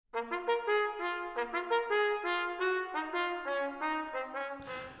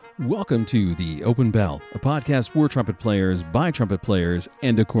Welcome to The Open Bell, a podcast for trumpet players, by trumpet players,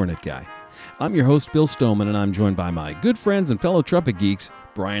 and a cornet guy. I'm your host, Bill Stoneman, and I'm joined by my good friends and fellow trumpet geeks,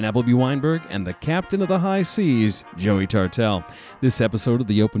 Bryan Appleby Weinberg, and the captain of the high seas, Joey Tartell. This episode of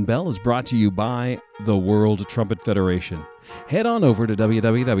The Open Bell is brought to you by the World Trumpet Federation. Head on over to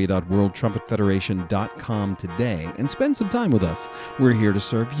www.worldtrumpetfederation.com today and spend some time with us. We're here to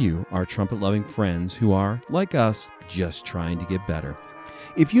serve you, our trumpet-loving friends who are, like us, just trying to get better.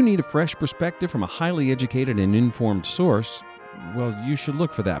 If you need a fresh perspective from a highly educated and informed source, well, you should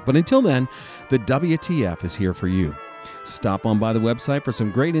look for that. But until then, the WTF is here for you. Stop on by the website for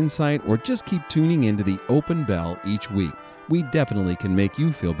some great insight or just keep tuning into the Open Bell each week. We definitely can make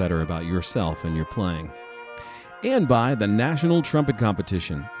you feel better about yourself and your playing. And by the National Trumpet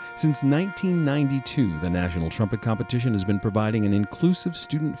Competition. Since 1992, the National Trumpet Competition has been providing an inclusive,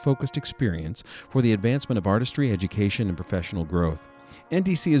 student-focused experience for the advancement of artistry, education, and professional growth.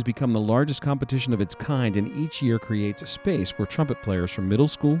 NTC has become the largest competition of its kind and each year creates a space for trumpet players from middle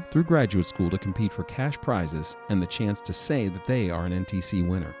school through graduate school to compete for cash prizes and the chance to say that they are an NTC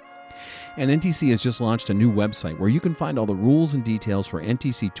winner. And NTC has just launched a new website where you can find all the rules and details for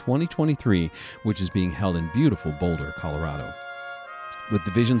NTC 2023, which is being held in beautiful Boulder, Colorado. With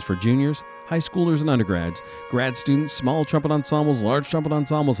divisions for juniors, high schoolers and undergrads, grad students, small trumpet ensembles, large trumpet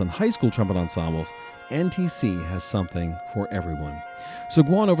ensembles, and high school trumpet ensembles, NTC has something for everyone. So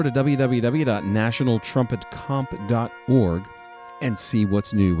go on over to www.nationaltrumpetcomp.org and see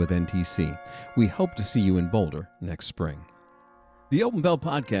what's new with NTC. We hope to see you in Boulder next spring. The Open Bell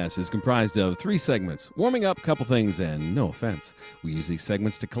podcast is comprised of 3 segments, warming up, couple things, and no offense. We use these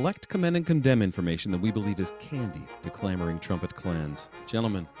segments to collect, commend, and condemn information that we believe is candy to clamoring trumpet clans.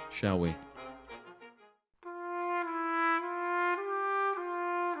 Gentlemen, shall we?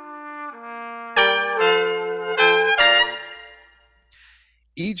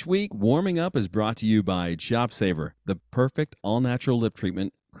 Each week, Warming Up is brought to you by Chop Saver, the perfect all-natural lip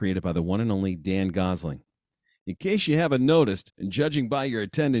treatment created by the one and only Dan Gosling. In case you haven't noticed, and judging by your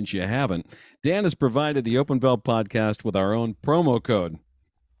attendance you haven't, Dan has provided the Open Bell podcast with our own promo code.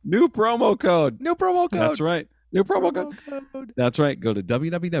 New promo code. That's right. New promo code. That's right. Go to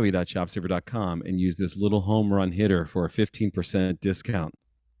www.chopsaver.com and use this little home run hitter for a 15% discount.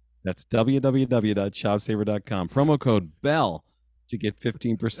 That's www.chopsaver.com. Promo code BELL to get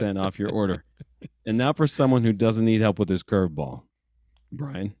 15% off your order. And now for someone who doesn't need help with his curveball.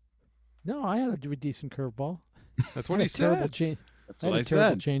 Bryan. No, I had a decent curveball. That's what he said. That's what I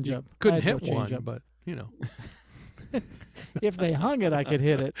terrible said. Change up. Couldn't hit one, but you know. If they hung it, I could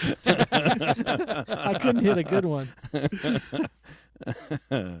hit it. I couldn't hit a good one.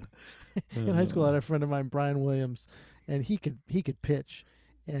 In high school, I had a friend of mine, Bryan Williams, and he could pitch,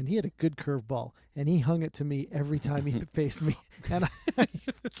 and he had a good curveball, and he hung it to me every time he faced me, and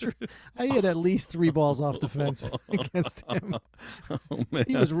I hit at least 3 balls off the fence against him. Oh, man.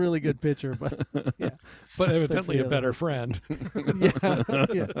 He was a really good pitcher, but yeah. But evidently a better friend.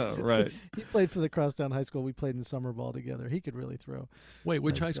 yeah. Right. He played for the Crosstown High School. We played in summer ball together. He could really throw. Wait,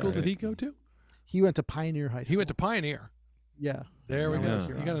 which high school did he go to? He went to Pioneer High School. He went to Pioneer. Yeah. There we go. Yeah.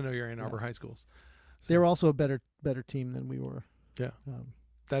 You got to know your Ann Arbor high schools. So, they were also a better team than we were. Yeah.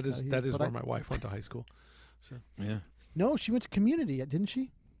 That is where my wife went to high school. So Yeah. No, she went to community, didn't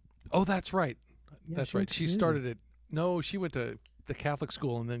she? Oh, that's right. Yeah, That's she right. went to She community. started it. No, she went to the Catholic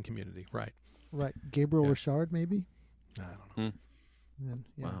school and then community. Right. Right. Gabriel Yeah. Richard, maybe? I don't know. And then,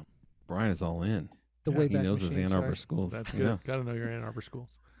 yeah. Wow. Bryan is all in. The Yeah, way He back knows his machine, Ann Arbor sorry. schools. That's good. Yeah. Got to know your Ann Arbor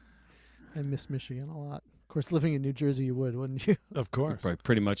schools. I miss Michigan a lot. Of course, living in New Jersey, you would, wouldn't you? Of course. Probably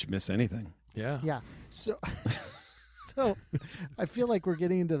pretty much miss anything. Yeah. Yeah. So, I feel like we're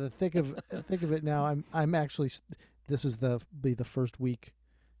getting into the thick of it now. I'm actually. This is be the first week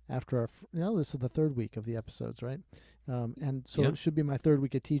after our. This is the 3rd week of the episodes, right? And so it should be my 3rd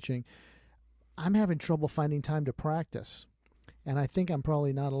week of teaching. I'm having trouble finding time to practice, and I think I'm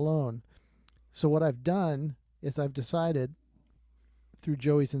probably not alone. So what I've done is I've decided, through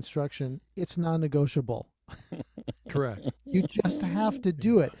Joey's instruction, it's non-negotiable. Correct. You just have to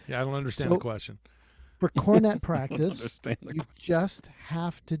do it. Yeah, I don't understand So- the question. For cornet practice, Understand the you just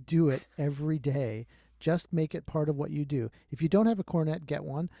have to do it every day. Just make it part of what you do. If you don't have a cornet, get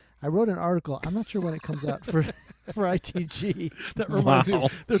one. I wrote an article. I'm not sure when it comes out for ITG. That reminds me,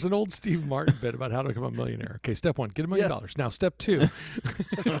 there's an old Steve Martin bit about how to become a millionaire. Okay, step 1, get $1 million. Yes. Now, step 2.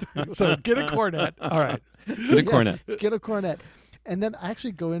 So get a cornet. All right. Get a cornet. Get a cornet. And then I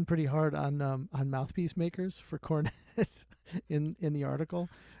actually go in pretty hard on mouthpiece makers for cornets in the article.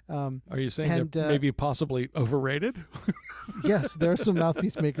 Are you saying they're maybe possibly overrated? Yes, there are some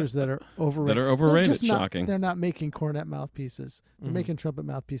mouthpiece makers that are overrated. That are overrated. Shocking. They're not making cornet mouthpieces. They're Mhm. making trumpet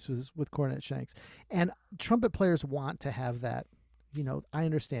mouthpieces with cornet shanks. And trumpet players want to have that. You know, I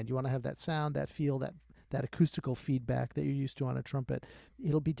understand. You want to have that sound, that feel, that acoustical feedback that you're used to on a trumpet.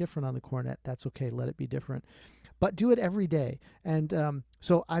 It'll be different on the cornet. That's okay. Let it be different. But do it every day. And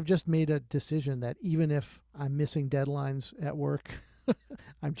so I've just made a decision that even if I'm missing deadlines at work,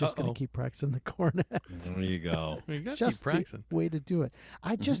 I'm just going to keep practicing the cornet. There you go. You got to Just keep practicing. the way to do it.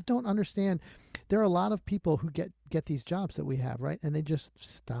 I just don't understand. There are a lot of people who get these jobs that we have, right? And they just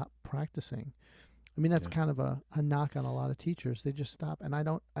stop practicing. I mean, that's kind of a knock on a lot of teachers. They just stop, and I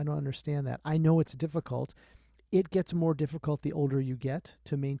don't understand that. I know it's difficult. It gets more difficult the older you get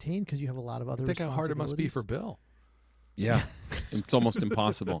to maintain because you have a lot of other Think how hard it must be responsibilities. for Bill. Yeah, it's almost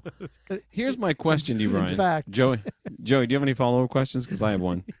impossible. Here's my question to you, Bryan. In fact, Joey, do you have any follow-up questions? Because I have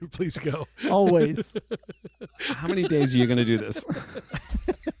one. Please go. always. How many days are you going to do this?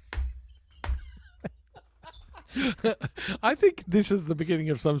 I think this is the beginning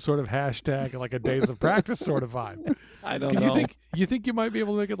of some sort of hashtag, like a days of practice sort of vibe. I don't know. You think you might be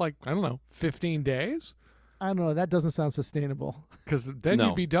able to make it like, I don't know, 15 days? I don't know. That doesn't sound sustainable. Because then No.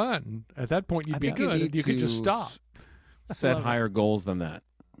 you'd be done. At that point, you'd I be think you good. need You could just to stop. Set Love it. higher goals than that.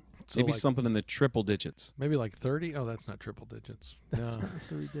 So Maybe like, something in the triple digits. maybe like 30. Oh, that's not triple digits. That's No. not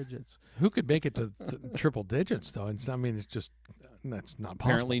 3 digits. Who could make it to triple digits though? I mean, it's just that's not possible.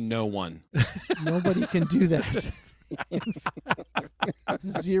 Apparently, no one. Nobody can do that. In fact,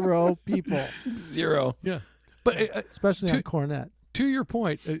 0 people, 0. Yeah, but especially To- on cornet. to your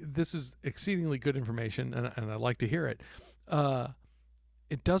point, this is exceedingly good information, and I like to hear it.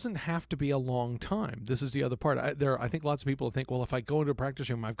 It doesn't have to be a long time. This is the other part. I think lots of people think, well, if I go into a practice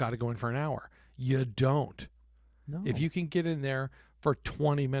room, I've got to go in for an hour. You don't. No. If you can get in there for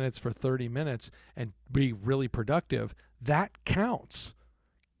 20 minutes, for 30 minutes, and be really productive, that counts.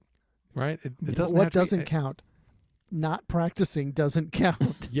 Right? It doesn't what have to be- doesn't count? Not practicing doesn't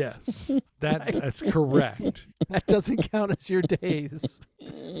count. Yes, that's correct. That doesn't count as your days.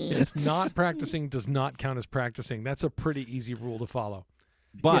 It's not practicing does not count as practicing. That's a pretty easy rule to follow.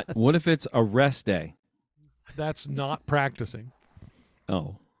 But Yes. what if it's a rest day? That's not practicing.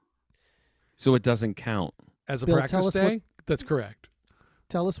 Oh. So it doesn't count. As a Bill, practice tell us day, that's correct.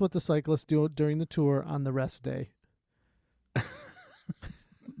 Tell us what the cyclists do during the tour on the rest day.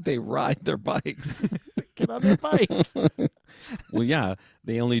 They ride their bikes. Get on their bikes. Well, yeah,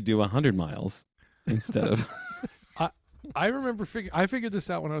 they only do 100 miles instead of. I remember I figured this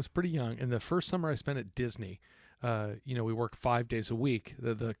out when I was pretty young. And the first summer I spent at Disney, we work 5 days a week,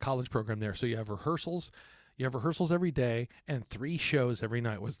 the college program there. So you have rehearsals. You have rehearsals every day, and 3 shows every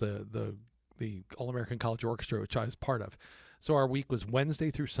night was the All-American College Orchestra, which I was part of. So our week was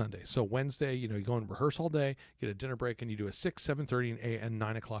Wednesday through Sunday. So Wednesday, you go and rehearse all day, get a dinner break, and you do a 6, 7:30, and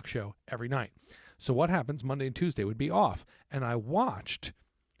 9 o'clock show every night. So what happens? Monday and Tuesday would be off. And I watched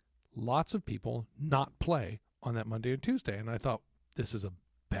lots of people not play on that Monday and Tuesday. And I thought, this is a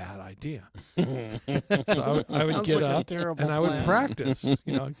bad idea. So I would Sounds get like a up terrible and I would plan. practice,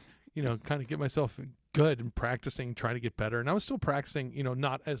 kind of get myself good and practicing, trying to get better. And I was still practicing,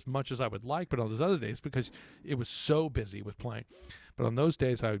 not as much as I would like, but on those other days, because it was so busy with playing. But on those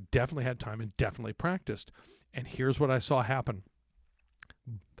days, I definitely had time and definitely practiced. And here's what I saw happen.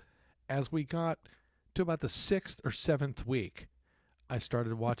 As we got to about the 6th or 7th week, I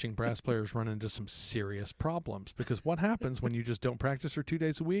started watching brass players run into some serious problems, because what happens when you just don't practice for 2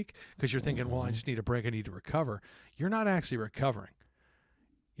 days a week? Because you're thinking, well, I just need a break, I need to recover. You're not actually recovering.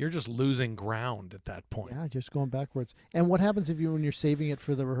 You're just losing ground at that point. Yeah, just going backwards. And what happens when you're saving it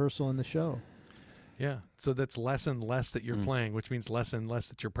for the rehearsal and the show? Yeah. So that's less and less that you're playing, which means less and less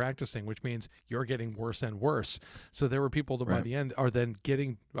that you're practicing, which means you're getting worse and worse. So there were people that by the end are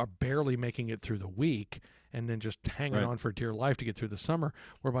barely making it through the week and then just hanging on for dear life to get through the summer,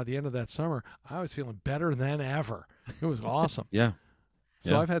 where by the end of that summer, I was feeling better than ever. It was awesome. Yeah.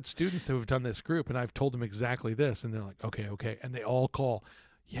 So I've had students who have done this group, and I've told them exactly this, and they're like, okay. And they all call,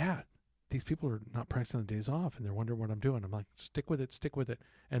 yeah, these people are not practicing on the days off, and they're wondering what I'm doing. I'm like, stick with it.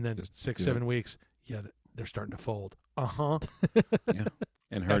 And then Just 6, do 7 weeks, they're starting to fold. Uh-huh. Yeah.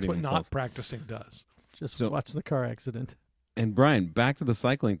 And That's hurting what themselves. not practicing does. Just So- watch the car accident. And Bryan, back to the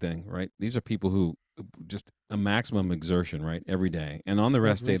cycling thing, right? These are people who just a maximum exertion, right, every day. And on the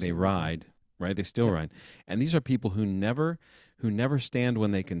rest day, they single day. ride, right? They still ride. And these are people who never stand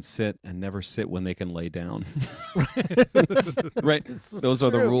when they can sit and never sit when they can lay down. Right? This is Those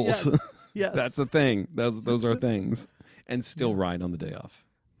are the true. rules. Yes. Yes. That's a thing. Those are things. and still ride on the day off.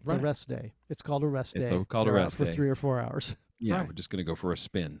 The rest day. It's called a rest day. It's called a They're out rest for day. 3 or 4 hours. Yeah, Right. we're just going to go for a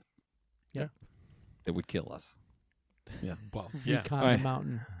spin. Yeah. That would kill us. Yeah. Well, yeah. Recon All right. the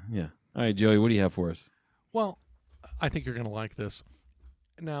mountain. Yeah. All right, Joey, what do you have for us? Well, I think you're going to like this.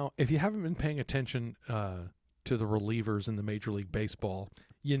 Now, if you haven't been paying attention to the relievers in the Major League Baseball,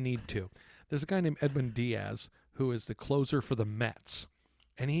 you need to. There's a guy named Edwin Diaz who is the closer for the Mets,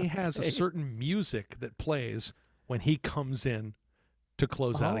 and he has a certain music that plays when he comes in to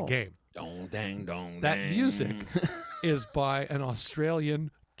close out a game. Dong, dang, dong, That dang. music is by an Australian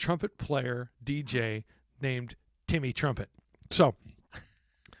trumpet player, DJ, named Timmy Trumpet. So,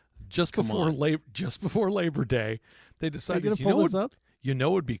 just before Labor Day, they Are you decided, going to pull this up? you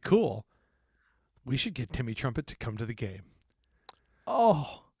know, it'd be cool. We should get Timmy Trumpet to come to the game.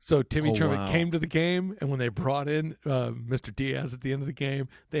 Oh. So Timmy Oh, Trumpet wow. came to the game, and when they brought in Mr. Diaz at the end of the game,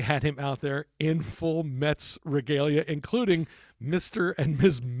 they had him out there in full Mets regalia, including Mr. and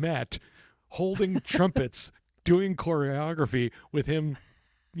Ms. Met holding trumpets, doing choreography with him,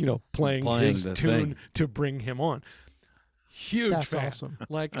 playing his the tune thing. to bring him on. Huge That's fan. awesome.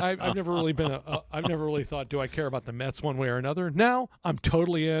 Like I've never really been I've never really thought, do I care about the Mets one way or another? Now I'm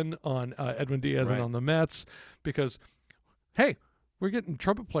totally in on Edwin Diaz Right. and on the Mets because, hey, we're getting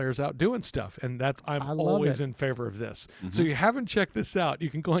trumpet players out doing stuff, and I'm I love always it. in favor of this. Mm-hmm. So you haven't checked this out, you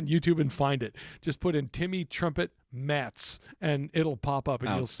can go on YouTube and find it. Just put in Timmy Trumpet Mets, and it'll pop up,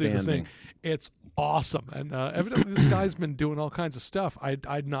 and you'll see this thing. Outstanding. It's awesome, and evidently this guy's been doing all kinds of stuff.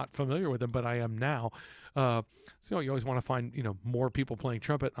 I'm not familiar with him, but I am now. So you always want to find more people playing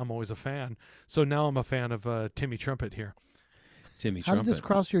trumpet. I'm always a fan. So now I'm a fan of Timmy Trumpet here. Timmy How Trumpet. did this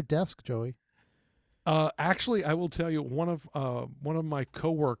cross your desk, Joey? Actually, I will tell you, one of my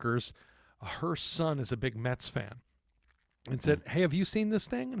coworkers, her son is a big Mets fan, and said, "Hey, have you seen this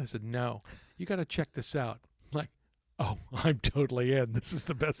thing?" And I said, "No. You got to check this out." I'm like, oh, I'm totally in. This is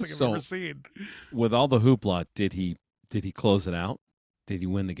the best thing So- I've ever seen. With all the hoopla, did he close it out? Did he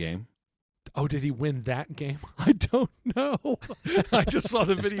win the game? Oh, did he win that game? I don't know. I just saw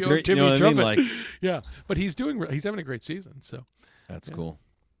the That's video great. of Timmy You know what I mean? Trumpet. Like- Yeah, but he's having a great season. So That's Yeah. cool.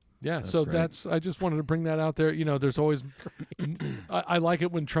 yeah, That's so great. I just wanted to bring that out there. There's always, I like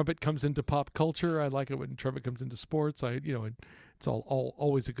it when trumpet comes into pop culture. I like it when trumpet comes into sports. It's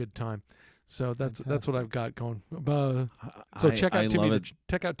always a good time. So that's what I've got going. So check out love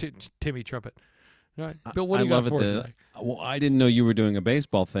it. Timmy Trumpet. All right, Bill, what I do you got love for it us that- today? Well, I didn't know you were doing a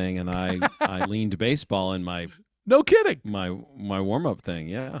baseball thing, and I leaned to baseball in my No kidding. warm up thing.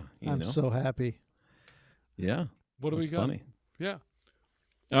 Yeah, I'm so happy. yeah. What do we That's got? funny. Yeah.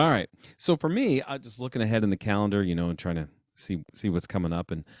 All right. So for me, I'm just looking ahead in the calendar, and trying to see what's coming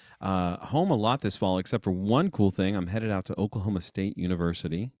up, and home a lot this fall, except for one cool thing. I'm headed out to Oklahoma State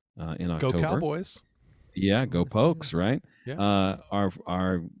University in Go October. Cowboys. Yeah, go Pokes, right? Yeah.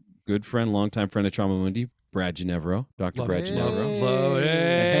 Our good friend, longtime friend of Trauma Mundi, Brad Ginevro, Dr. Love Brad it. Ginevro. Love it.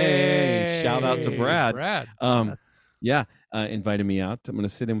 Hey, shout out to Hey, Brad. Brad. Um, yeah, invited me out. I'm going to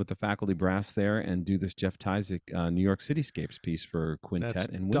sit in with the faculty brass there and do this Jeff Tyzik New York Cityscapes piece for quintet That's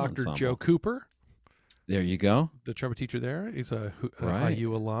and wind Dr. ensemble. Joe Cooper, There you go. the trumpet teacher there. He's a Right.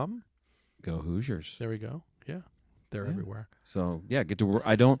 IU alum. Go Hoosiers. There we go. Yeah. They're Yeah. everywhere. So yeah, get to work.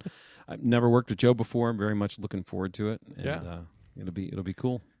 I've never worked with Joe before. I'm very much looking forward to it. And, Yeah. it'll be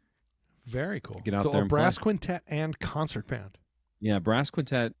cool. Very cool. Get out so there a and brass play. quintet and concert band. Yeah, brass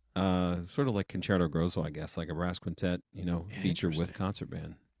quintet, sort of like Concerto Grosso, I guess, like a brass quintet, feature with Interesting. concert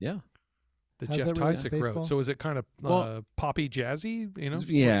band. Yeah. That How's Jeff that really on Tyzik baseball? wrote. So is it kind of Well- poppy jazzy?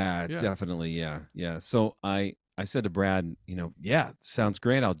 Yeah, Yeah. definitely. Yeah. So I said to Brad, yeah, sounds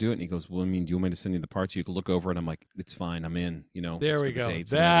great. I'll do it. And he goes, well, do you want me to send you the parts? You can look over it. I'm like, it's fine. I'm in, There let's we get the go.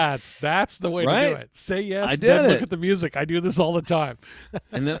 dates and everything. That's the way to do Right? it. Say yes. I then did look it. at the music. I do this all the time.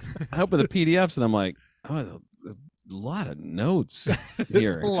 And then I open the PDFs and I'm like, oh, a lot of notes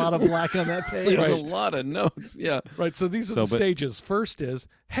here. A lot of black on that page. There's a lot of notes. Yeah. Right. So these are So, the but- stages. First is,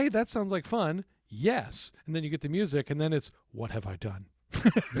 hey, that sounds like fun. Yes. And then you get the music, and then it's, what have I done?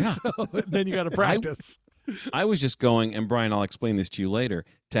 Yeah. So then you got to practice. I was just going, and Brian, I'll explain this to you later,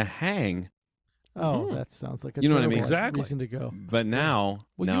 to hang. Oh, that sounds like a You know what I mean? terrible Exactly. reason to go. But now,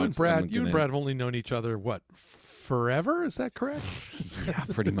 Well, now you and it's- I'm Brad gonna- have only known each other, what, forever? Is that correct? Yeah,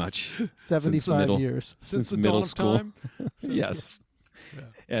 pretty much. 75 middle- years. Since the middle dawn school. of time? Yes. Yeah.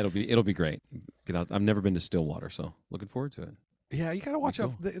 Yeah, it'll be great. Get out. I've never been to Stillwater, so looking forward to it. Yeah, you got to watch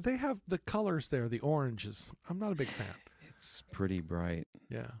Cool. out. They have the colors there, the oranges. I'm not a big fan. It's pretty bright.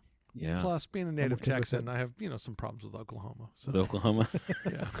 Yeah. Yeah. Plus, being a native okay with Texan, I have some problems with Oklahoma. So With Oklahoma.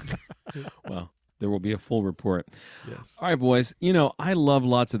 yeah, Well, there will be a full report. yes. All right, boys. I love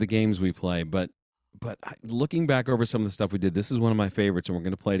lots of the games we play, but but looking back over some of the stuff we did, this is one of my favorites, and we're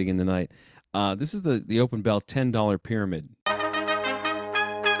going to play it again tonight. This is the Open Bell $10 pyramid.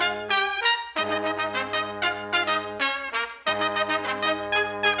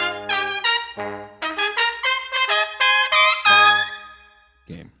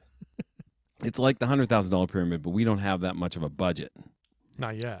 Game. It's like the $100,000 pyramid, but we don't have that much of a budget.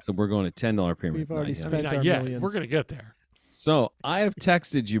 Not yet. So we're going to $10 pyramid. We've already Not yet. spent Not our yet. millions. We're going to get there. So I have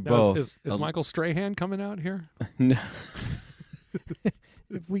texted you Now, both. Is Michael Strahan coming out here? No.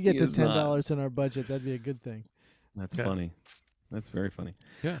 If we get He to is not. $10 in our budget, that'd be a good thing. That's Okay. funny. That's very funny.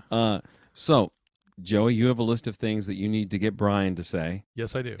 Yeah. So, Joey, you have a list of things that you need to get Bryan to say,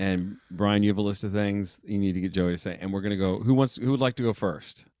 Yes, I do. and Bryan, you have a list of things you need to get Joey to say, and we're gonna go. Who would like to go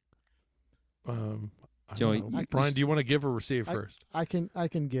first? I Joey, don't know. you- Brian, do you want to give or receive first? I can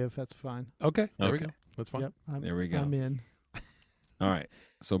give. That's fine. Okay. There we Okay. go. That's fine. Yep. There we go. I'm in. All right.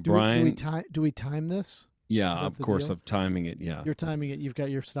 So Do Bryan, we time this? yeah, is that of the course, deal? of timing it. Yeah. You're timing it. You've got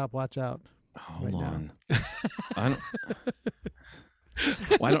your stopwatch out. Hold right now. on. I don't.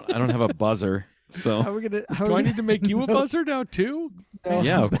 Well, I don't have a buzzer. So How are we gonna? How Do are I we need to make you a No. buzzer now too? No.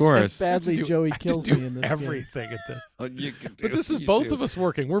 yeah, of course. Badly, Do- Joey I have to kills do me in this game. everything at this. Oh, you can do But this it. is You both do. of us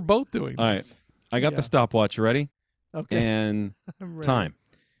working. We're both doing All right. this. I got Yeah. the stopwatch ready Okay. and I'm ready. time.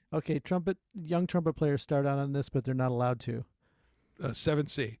 Okay. Young trumpet players start out on this, but they're not allowed to.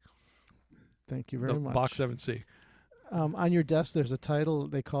 7C. Thank you very The much. box 7C. On your desk, there's a title.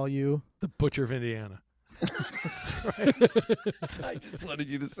 They call you. The Butcher of Indiana. That's right. I just wanted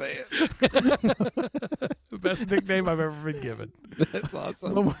you to say it. The best nickname I've ever been given. That's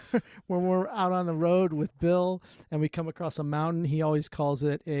awesome. When we're out on the road with Bill and we come across a mountain, he always calls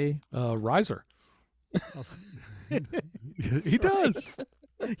it a. Riser. He does.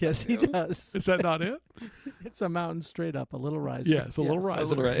 Yes, he does. Is that not it? It's a mountain straight up, a little riser. Yeah, it's a little Yes.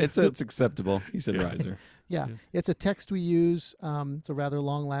 riser. It's acceptable. He said riser. Yeah, Yeah. it's a text we use. It's a rather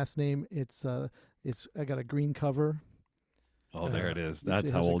long last name. I got a green cover. Oh, there it is. it That's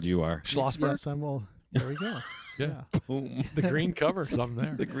how has a- old you are. Schlossberg. Yes, I'm old. There we go. Yeah. Boom. The green cover, something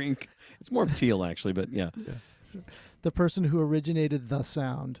there. The green. It's more of teal actually, but yeah. The person who originated the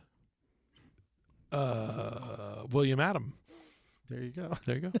sound. William Adam. There you go.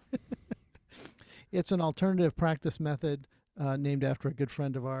 There you go. It's an alternative practice method named after a good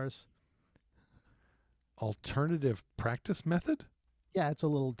friend of ours. Alternative practice method? Yeah, it's a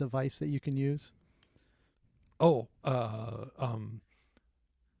little device that you can use. Oh,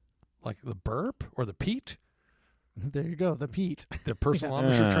 like the burp or the Pete, There you go. The Pete. the personal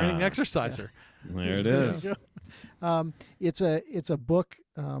amateur training Yeah. exerciser. There it There you is. go. It's a book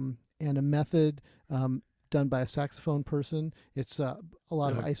and a method done by a saxophone person. It's a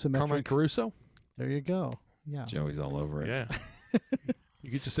lot of isometric. Carmine Caruso? There you go. Yeah. Joey's all over it. Yeah. You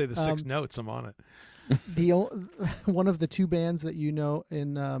could just say the 6 notes. I'm on it. One of the two bands that you know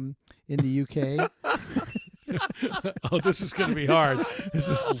in the UK. Oh, this is going to be hard. Is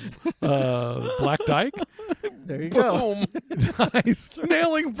this Black Dyke? There you go. Nice.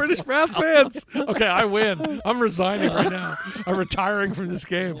 Nailing British brass bands. Okay, I win. I'm resigning right now. I'm retiring from this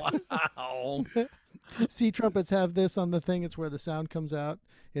game. Wow. C trumpets have this on the thing. It's where the sound comes out.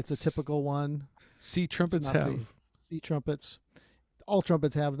 It's a typical one. C It's trumpets not have. the C trumpets. All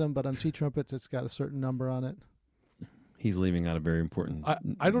trumpets have them, but on C trumpets, it's got a certain number on it. He's leaving out a very important. I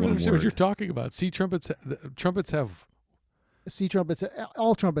don't one understand what word. you're talking about. C trumpets. Trumpets have C trumpets,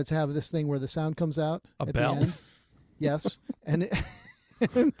 all trumpets have this thing where the sound comes out A at bell? the end. Yes, and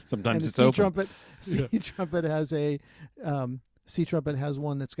Sometimes and it's C open. trumpet. C trumpet has a C trumpet has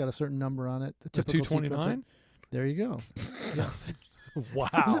one that's got a certain number on it. The the typical C trumpet. 229. There you go. Yes.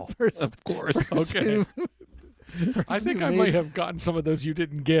 Wow. Of course. Okay. I think I might have gotten some of those you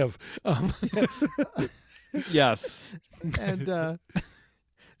didn't give. Yes. And the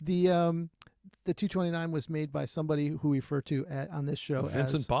 229 was made by somebody who we refer to on this show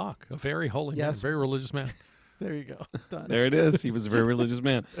Vincent as. Bach, a very holy man, Yes. very religious man. There you go. Done. There it is. He was a very religious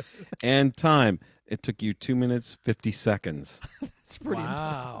man. And time. It took you 2 minutes, 50 seconds. It's pretty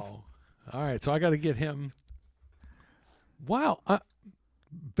impressive. Wow. All right, so I got to get him. Wow.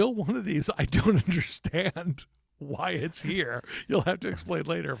 Bill, one of these, I don't understand why it's here. You'll have to explain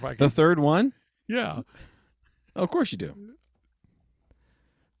later if I The can. third one? Yeah. Oh, of course you do.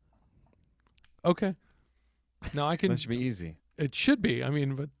 Okay. No, I can. That should be easy. It should be. I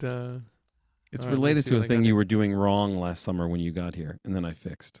mean, but It's all right, let me related see to what a I thing got you here. were doing wrong last summer when you got here, and then I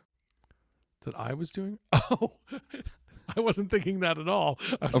fixed. that I was doing. Oh, I wasn't thinking that at all.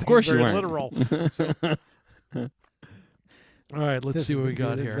 I was Of course you very weren't. literal. All right, let's This see is what gonna we be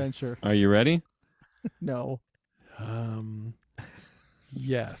got an here. Adventure. Are you ready? No.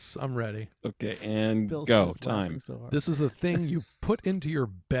 Yes, I'm ready. Okay, and Bill's go. just Time. laughing so hard. This is a thing you put into your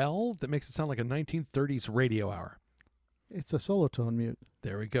bell that makes it sound like a 1930s radio hour. It's a solotone mute.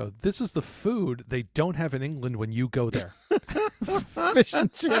 There we go. This is the food they don't have in England when you go there. Fish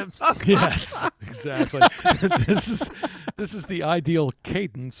and chips. Yes, exactly. This is the ideal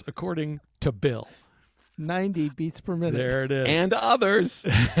cadence according to Bill. 90 beats per minute. There it is. And others.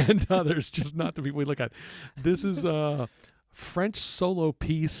 And others, just not the people we look at. This is a French solo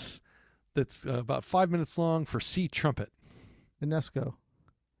piece that's about 5 minutes long for C trumpet. Inesco.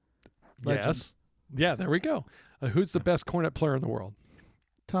 Legend. Yes. Yeah, there we go. Who's the best cornet player in the world?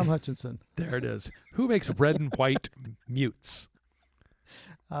 Tom Hutchinson. There it is. Who makes red and white mutes?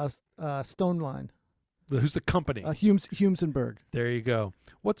 Stone Line. Who's the company? Humesenberg. There you go.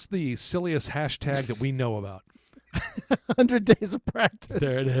 What's the silliest hashtag that we know about? 100 days of practice.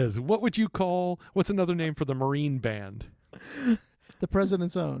 There it is. What would you call, what's another name for the Marine Band? The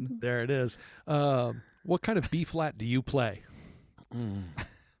President's Own. There it is. What kind of B flat do you play?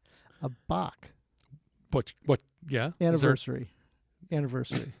 A Bach. What, yeah? Anniversary.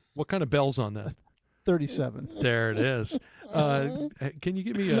 What kind of bell's on that? 37. There it is. Can you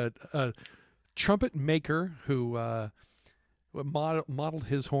give me a trumpet maker who modeled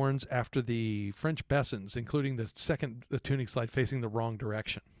his horns after the French Bessons, including the second tuning slide facing the wrong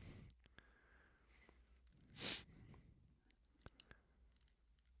direction?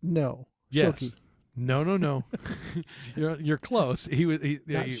 No. Yes. Schilke. No. You're close. He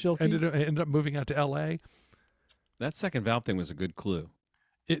Not Schilke? ended up moving out to L.A. That second valve thing was a good clue.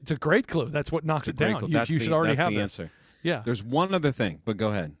 It's a great clue. That's what knocks it down. You should already have the this. answer. Yeah. There's one other thing, but go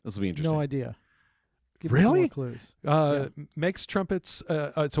ahead. This will be interesting. No idea. Give me some Really? more clues. Makes trumpets.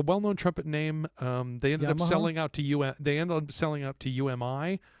 It's a well-known trumpet name. They ended up Yamaha? selling out to They ended up selling out to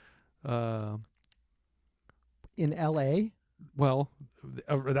UMI. In L.A.? Well,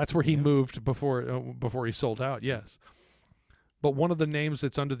 that's where he moved before he sold out. Yes, but one of the names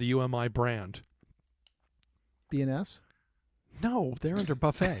that's under the UMI brand. B&S? No, they're under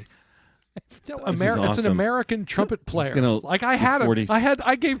Buffet. This is It's an awesome. American trumpet player. gonna- Like I had 40 him.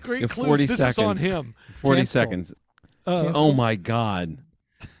 I gave great clues. 40 This seconds. is on him. 40 Cancel. seconds. Cancel. Oh my God.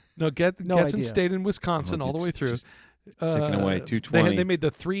 No, Getson idea. stayed in Wisconsin all the way through. Just ticking away. They 220. made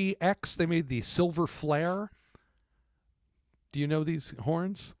the 3X. They made the Silver Flare. Do you know these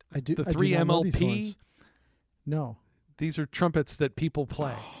horns? I do. The I do 3 not know these MLP. horns. No. These are trumpets that people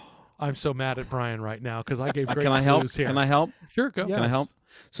play. I'm so mad at Bryan right now because I gave great Can I help? clues here. Can I help? Sure, go. Yeah. Can I help?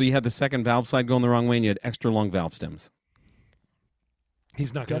 So you had the second valve slide going the wrong way, and you had extra long valve stems.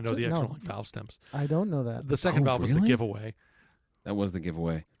 He's not going to know the That's extra it? No. long valve stems. I don't know that. The second Oh, valve was the really? giveaway. That was the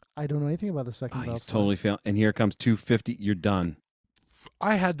giveaway. I don't know anything about the Oh, second valve. he's totally failed. And here comes 250. You're done.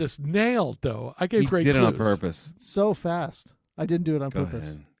 I had this nailed, though. I gave He great did clues. it on purpose. So fast. I didn't do it on Go purpose.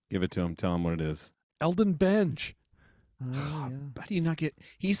 ahead. Give it to him. Tell him what it is. Eldon Benge. Oh, yeah. How do you not get?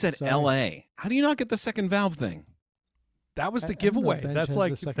 He said Sorry. L.A. How do you not get the second valve thing? That was I the didn't know giveaway. Bench That's had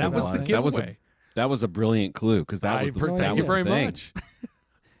like the second that was valve the thing. giveaway. That was a brilliant clue because that was the thank that Thank was you very the thing. much.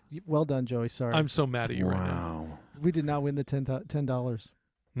 Well done, Joey. Sorry. I'm so mad at you right now. Wow. We did not win the $10.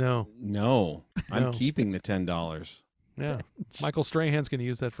 No. No, I'm No. keeping the $10. Yeah. Michael Strahan's going to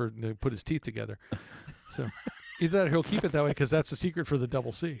use that to put his teeth together. So either that or he'll keep it that way because that's the secret for the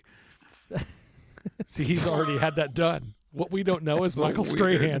double C. See, he's already had that done. What we don't know is So Michael weird.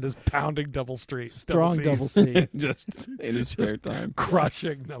 Strahan is pounding double street. Strong double C. Just in his spare time.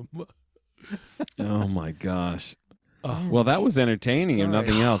 Crushing them. Oh my gosh. Oh, Well, that was entertaining, if Sorry.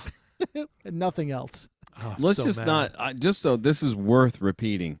 nothing else. And nothing else. oh, Let's so just mad. not. Just so this is worth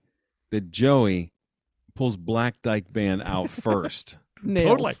repeating, that Joey pulls Black Dyke Band out first, Nails.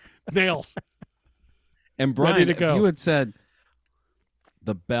 Totally. Nails. and Ready Brian, to if go. you had said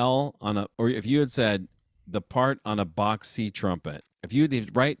the bell on a, or if you had said the part on a box C trumpet, if you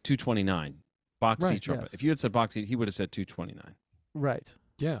had right 229 box C Right, trumpet, yes. if you had said box C, he would have said 229. Right.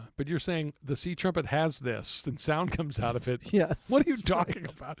 Yeah, but you're saying the C trumpet has this, and sound comes out of it. Yes. What are you that's talking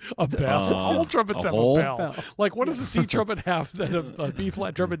right. about? A bell. All trumpets a have hole? a bell. Bell. Like, what does a C trumpet have that a B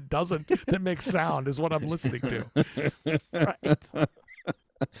flat trumpet doesn't? That makes sound is what I'm listening to. Right.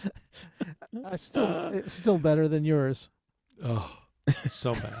 It's still better than yours. Oh,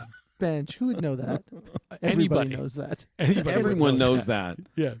 so bad. Bench. Who would know that? Everybody Anybody knows that. Anybody would Everyone know knows that.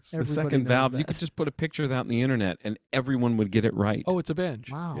 Yes. The Everybody second knows valve, you that. could just put a picture of that on the internet, and everyone would get it right. Oh, it's a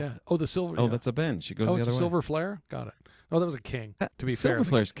bench. Wow. Yeah. Oh, the silver. Oh, yeah. that's a bench. It goes Oh, the it's other a way. silver flare. Got it. Oh, that was a king. To be fair, Silver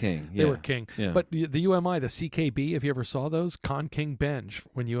Flare's king. they Yeah. were king. Yeah. But the UMI, the CKB, if you ever saw those, Con King Bench,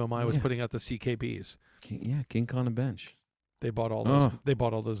 when UMI was Yeah. putting out the CKBs, King Kong a bench. they bought all those. Oh. They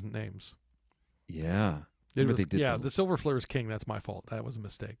bought all those names. Yeah. It But was, they did yeah, the silver flare is king. That's my fault. That was a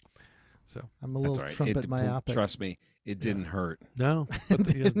mistake. So I'm a That's little all right. trumpet myopic. Trust me, it didn't hurt. no, It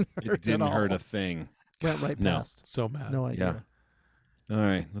didn't It hurt didn't at hurt all. a thing. Went right No. past. so mad. No idea. All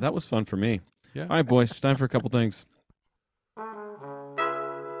right. Well, that was fun for me. Yeah. All right, boys. It's time for a couple things.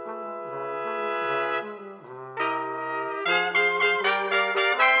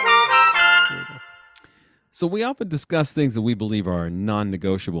 There you go. So we often discuss things that we believe are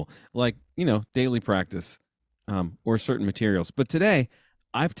non-negotiable, like, daily practice or certain materials. But today,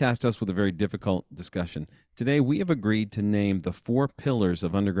 I've tasked us with a very difficult discussion. Today, we have agreed to name the 4 pillars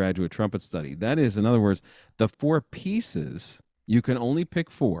of undergraduate trumpet study. That is, in other words, the 4 pieces, you can only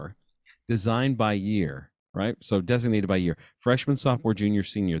pick 4, designed by year, right? So designated by year, freshman, sophomore, junior,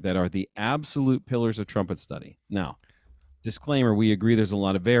 senior, that are the absolute pillars of trumpet study. Now, disclaimer, we agree there's a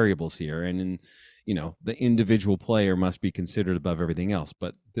lot of variables here, and the individual player must be considered above everything else,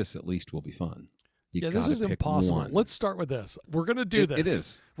 but this at least will be fun. This is impossible. One. Let's start with this. We're going to do this. It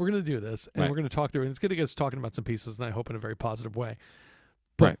is. We're going to do this, and Right. we're going to talk through it. And it's going to get us talking about some pieces, and I hope in a very positive way.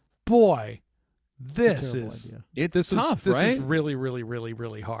 But Right. boy, It's a this terrible is idea. It's tough, this right? is really, really, really,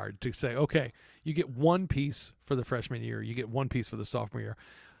 really hard to say, okay, you get one piece for the freshman year, you get one piece for the sophomore year.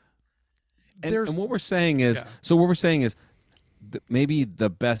 And what we're saying is, Yeah. Maybe the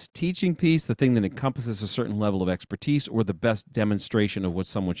best teaching piece, the thing that encompasses a certain level of expertise, or the best demonstration of what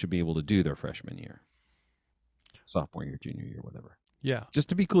someone should be able to do their freshman year, sophomore year, junior year, whatever. Yeah. Just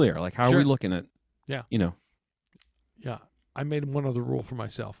to be clear, like, how are we looking at? Yeah. Yeah. I made one other rule for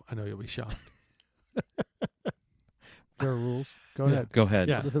myself. I know you'll be shocked. There are rules. Go Yeah. ahead. Go ahead.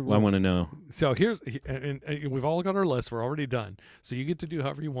 Yeah. What are the Well, I want to rules? know. So here's, and we've all got our list. We're already done. So you get to do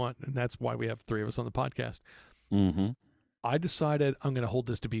however you want, and that's why we have 3 of us on the podcast. Mm-hmm. I decided I'm going to hold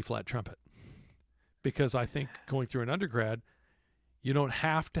this to B flat trumpet because I think going through an undergrad, you don't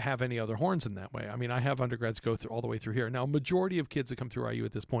have to have any other horns in that way. I mean, I have undergrads go through all the way through here. Now, majority of kids that come through IU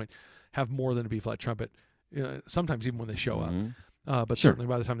at this point have more than a B flat trumpet, sometimes even when they show up, but Sure. certainly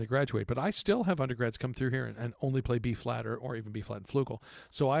by the time they graduate. But I still have undergrads come through here and only play B flat or even B flat and flugel.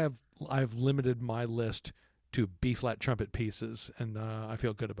 So I've limited my list to B flat trumpet pieces, and I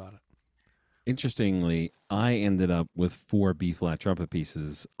feel good about it. Interestingly, I ended up with 4 B flat trumpet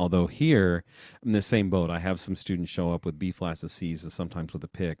pieces. Although here, I'm in the same boat. I have some students show up with B flats and C's, and sometimes with a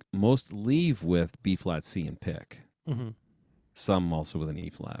pick. Most leave with B flat, C, and pick. Mm-hmm. Some also with an E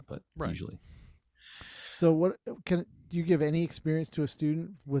flat, but Right. usually. So do you give any experience to a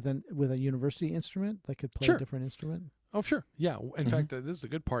student with a university instrument that could play Sure. a different instrument? Oh, sure. Yeah. In fact, this is the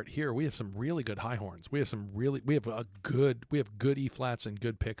good part here. We have some really good high horns. We have good E flats and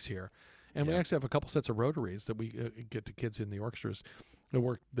good picks here. And we actually have a couple sets of rotaries that we get to kids in the orchestras that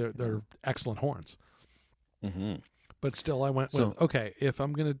work. They're excellent horns. Mm-hmm. But still, I went with, okay, if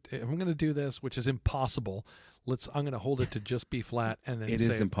I'm gonna do this, which is impossible, I'm gonna hold it to just B flat, and then It say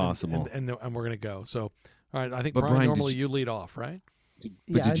is impossible. and we're gonna go. So, all right, I think But Bryan, Bryan, normally you lead off, right?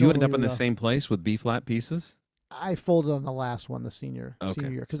 But did you end up in the same place with B flat pieces? I folded on the last one, the senior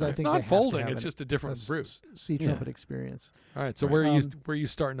year, because I It's think not they have to folding; have it's an- just a different a route. C trumpet experience. All right, so Right. where are you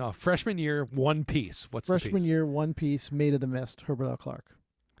starting off? Freshman year, one piece. What's the Freshman piece? year, one piece, Maid of the Mist, Herbert L. Clark.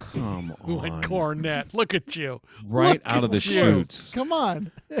 Come Like on. cornet. Look at you. Right Look out of at the you. chutes. Come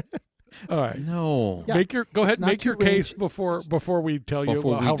on. All right. No. Yeah. Go ahead, It's not make your too case range- before we tell you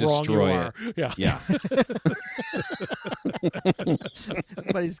Before we how wrong you destroy are. Yeah. Yeah.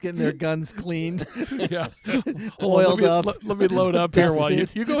 Everybody's getting their guns cleaned. Yeah. Oiled up, Let me load up here while you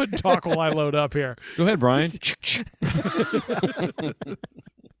tested. go ahead and talk while I load up here. Go ahead, Bryan.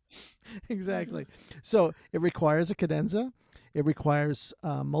 Exactly. So it requires a cadenza. It requires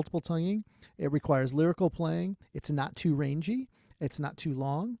multiple tonguing. It requires lyrical playing. It's not too rangy. It's not too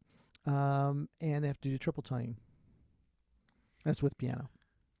long. And they have to do triple tonguing. That's with piano.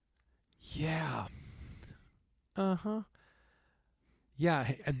 Yeah.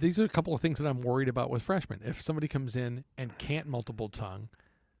 Yeah, and these are a couple of things that I'm worried about with freshmen. If somebody comes in and can't multiple tongue,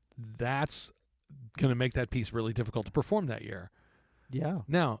 that's going to make that piece really difficult to perform that year. Yeah.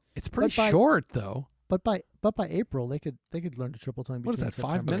 Now, it's pretty But by- short though. But by April they could learn to triple tongue. What is between that,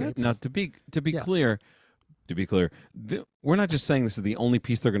 5 September and minutes? April. Now, to be Yeah. clear, we're not just saying this is the only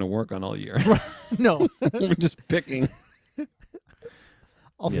piece they're going to work on all year. No. We're just picking.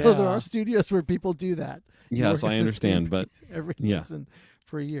 Although there Yeah. are studios where people do that. You Yes, work I on the same understand, but piece every yeah. lesson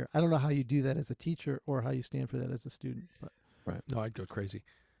for a year. I don't know how you do that as a teacher or how you stand for that as a student. But No, I'd go crazy.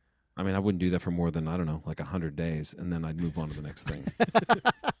 I mean, I wouldn't do that for more than, I don't know, like 100 days, and then I'd move on to the next thing.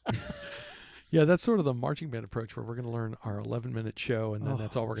 Yeah, that's sort of the marching band approach where we're going to learn our 11-minute show, and then Oh.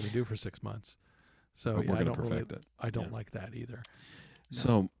 that's all we're going to do for 6 months. So But yeah, we're I going to don't perfect it. I don't Yeah. like that either.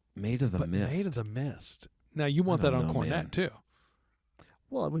 So, Maid of the But Mist. Maid of the Mist. Now you want that don't on know, cornet man. too.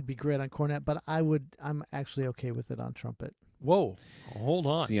 Well, it would be great on cornet, but I'm actually okay with it on trumpet. Whoa, hold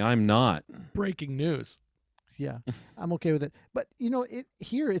on. See, I'm not. Breaking news. Yeah, I'm okay with it. But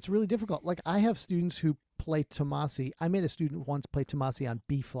here it's really difficult. Like I have students who play Tomasi. I made a student once play Tomasi on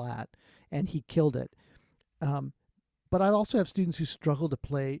B flat, and he killed it. But I also have students who struggle to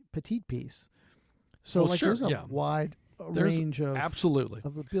play petite piece. So Well, sure, there's a yeah. wide There's range of absolutely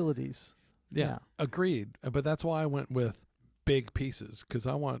of abilities. yeah, agreed. But that's why I went with big pieces because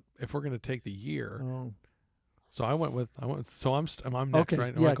I want if we're going to take the year. Oh. So I went. So I'm next, Okay.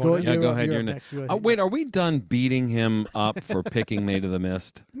 right? Am Yeah, I going Yeah, in? go ahead. You're next. next. Wait, are we done beating him up for picking Maid of the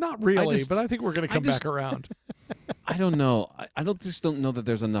Mist? Not really, just- but I think we're going to come back around. I don't know. I don't know that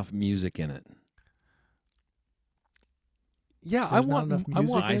there's enough music in it. Yeah, There's not enough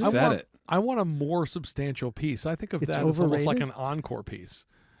music I in it? said it. I want a more substantial piece. I think of It's that as almost like overrated? an encore piece.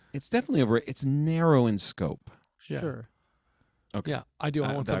 It's definitely over. It's narrow in scope. Yeah. Sure. Okay. Yeah, I do.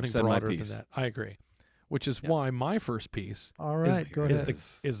 I want I've something said my broader than piece. that. I agree. Which is Yeah. why my first piece All right, go ahead.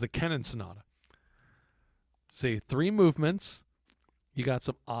 is the Kennan Sonata. See, 3 movements. You got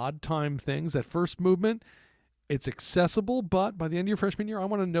some odd time things. That first movement, it's accessible, but by the end of your freshman year, I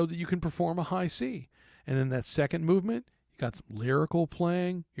want to know that you can perform a high C. And then that second movement, you got some lyrical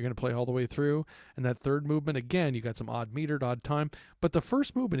playing. You're going to play all the way through. And that third movement, again, you got some odd metered, odd time. But the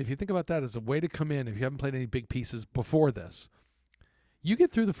first movement, if you think about that as a way to come in, if you haven't played any big pieces before this, you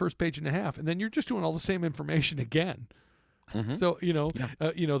get through the first page and a half, and then you're just doing all the same information again. Mhm. So,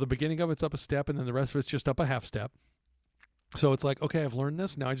 Yeah. the beginning of it's up a step, and then the rest of it's just up a half step. So it's like, okay, I've learned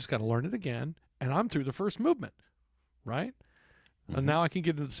this. Now I just got to learn it again, and I'm through the first movement, right? Mhm. And now I can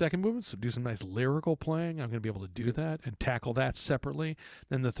get into the second movement, so do some nice lyrical playing. I'm going to be able to do that and tackle that separately.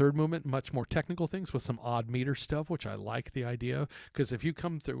 Then the third movement, much more technical things with some odd meter stuff, which I like the idea of. Because if you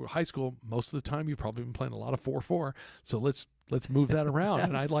come through high school, most of the time you've probably been playing a lot of 4/4. So let's move that around.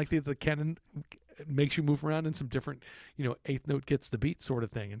 And I Yes. like the canon makes you move around in some different, eighth note gets the beat sort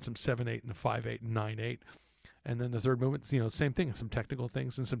of thing, and some 7/8 and 5/8 and 9/8. And then the third movement, same thing, some technical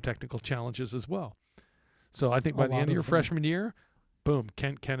things and some technical challenges as well. So I think by the end of your freshman year, boom,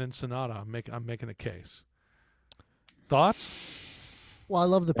 Kennan Sonata. I'm making a case. Thoughts? Well, I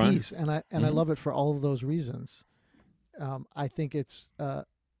love the Bryan? piece, and I Mhm. love it for all of those reasons. I think it's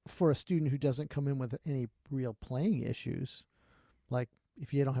for a student who doesn't come in with any real playing issues, like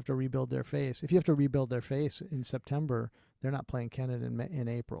if you don't have to rebuild their face. If you have to rebuild their face in September, they're not playing Kennan in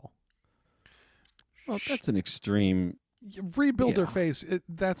April. Well, that's an extreme. Rebuild their Yeah. face.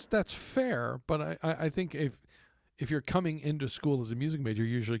 That's fair, but I think if you're coming into school as a music major,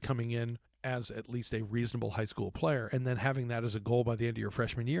 you're usually coming in as at least a reasonable high school player, and then having that as a goal by the end of your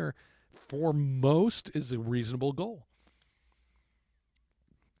freshman year, for most, is a reasonable goal.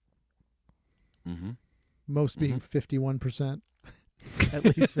 Mm-hmm. Most being 51%, at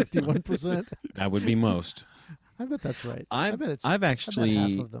least 51%. That would be most. I bet that's right. I bet I've I bet actually,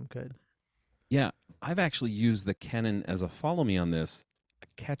 half of them could. yeah, I've actually used the Kennan as a follow me on this, a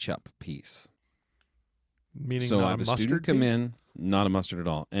catch-up piece. Meaning So not I have a a student mustard come piece? in, not a mustard at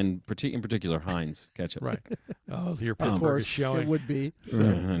all, and in particular Heinz ketchup. Right. Oh, your Of Pittsburgh course, is showing. it would be. I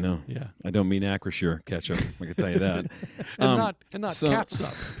know. Yeah. I don't mean Acrisure ketchup. I can tell you that. And not so-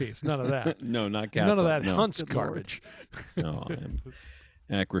 catsup piece. None of that. No, not catsup. None of that No, Hunt's Good Lord. garbage. no, I'm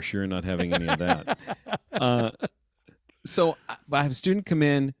Acrisure not having any of that. So I have a student come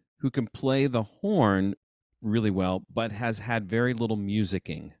in who can play the horn really well, but has had very little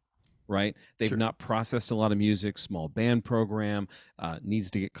musicking, right? They've Sure. not processed a lot of music, small band program,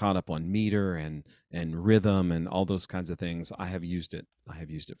 needs to get caught up on meter and rhythm and all those kinds of things. I have used it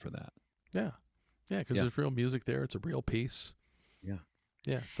for that. Yeah. Yeah, because Yeah. there's real music there. It's a real piece. Yeah.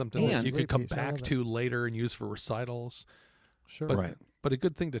 Yeah, something that And- you could Great come piece. I back love it. to later and use for recitals. Sure. But, Right. But a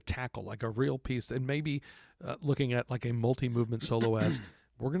good thing to tackle, like a real piece, and maybe looking at like a multi-movement solo as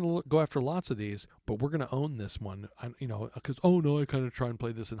we're going to go after lots of these, but we're going to own this one. Because I kind of try and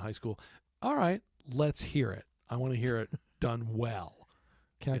play this in high school. All right, let's hear it. I want to hear it done well.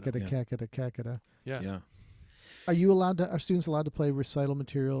 Kakata, Yeah. kakata, kakata. Yeah. Yeah. Are students allowed to play recital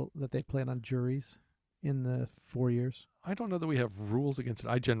material that they played on juries in the 4 years? I don't know that we have rules against it.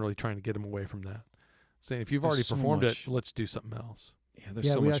 I generally try and get them away from that. Saying if you've There's already so performed much- it, let's do something else. Yeah, there's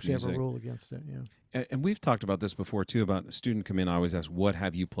Yeah, so we much actually music. have a rule against it. Yeah. And we've talked about this before too. About a student come in, I always ask, "What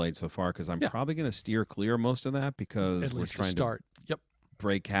have you played so far?" Because I'm Yeah. probably going to steer clear of most of that because At we're least to trying start. Yep. to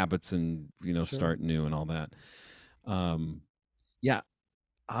break habits and Sure. start new and all that. Yeah,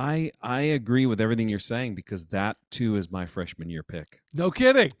 I agree with everything you're saying because that too is my freshman year pick. No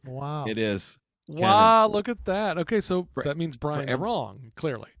kidding. Wow. It is. Wow, look at that. Okay, so For- that means Brian's wrong,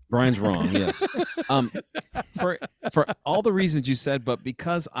 clearly. Brian's wrong, yes. For all the reasons you said, but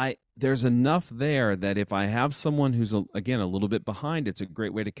because there's enough there that if I have someone who's again a little bit behind, it's a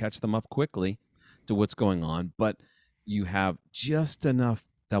great way to catch them up quickly to what's going on. But you have just enough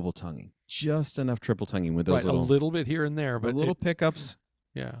double tonguing, just enough triple tonguing with those Right, a little bit here and there, but little pickups.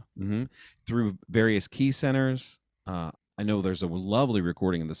 Yeah. Mm-hmm. Through various key centers. I know there's a lovely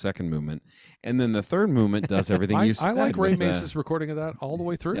recording of the second movement, and then the third movement does everything you said. I like Ray with, Mace's recording of that all the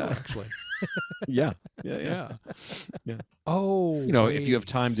way through, Yeah. actually. Yeah. Oh, if you have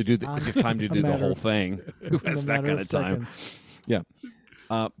time to do the whole thing, who has that kind of time? Yeah.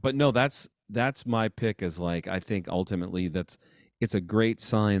 But no, that's my pick. Is like I think ultimately it's a great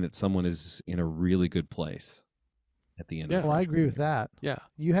sign that someone is in a really good place at the end. Yeah. Of the Well, I agree with that. Yeah.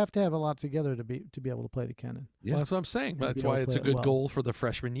 You have to have a lot together to be able to play the canon. Yeah. Well, that's what I'm saying. Maybe That's they'll why it's a play it good well. goal for the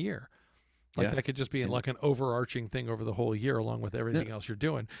freshman year. Like Yeah. that could just be like an overarching thing over the whole year, along with everything else you're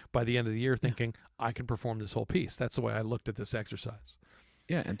doing. By the end of the year, thinking I can perform this whole piece. That's the way I looked at this exercise.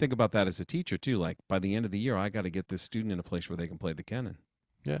 Yeah, and think about that as a teacher too. Like by the end of the year, I got to get this student in a place where they can play the canon.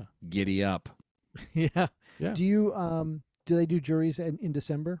 Yeah. Giddy up. Yeah. Yeah. Do you do they do juries in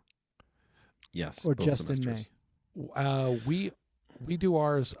December Yes. or both just in semesters. We do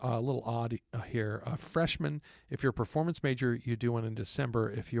ours a little odd here. Freshman, if you're a performance major, you do one in December.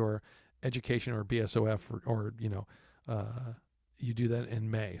 If you're education or BSOF or you do that in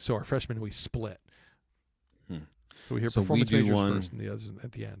May. So our freshmen we split. So we hear So we performance do majors one- first and the others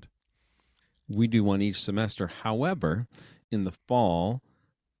at the end. We do one each semester. However, in the fall,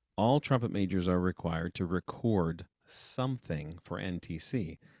 all trumpet majors are required to record something for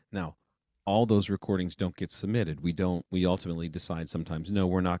NTC. Now, all those recordings don't get submitted. We ultimately decide sometimes, no,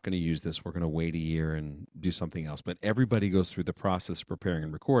 we're not going to use this. We're going to wait a year and do something else. But everybody goes through the process of preparing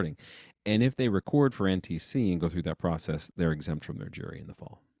and recording. And if they record for NTC and go through that process, they're exempt from their jury in the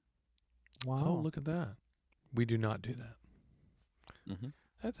fall. Wow. Oh, look at that. We do not do that. Mm-hmm.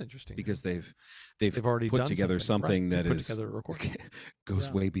 That's interesting. Because they've already put done together something right. that They put is together a recording. goes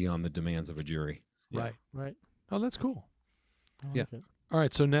Yeah. way beyond the demands of a jury. Right. Right. Oh, that's cool. I like Yeah. it. All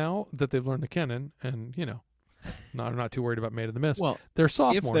right. So now that they've learned the canon, and not too worried about Maid of the Mist. Well, they're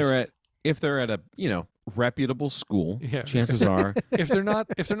sophomores. if they're at a reputable school, Yeah. chances are if they're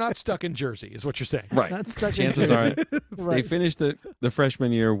not stuck in Jersey, is what you're saying. Not stuck in chances are Jersey. they Right. finish the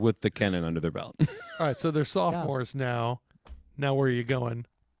freshman year with the canon under their belt. All right. So they're sophomores now. Now where are you going?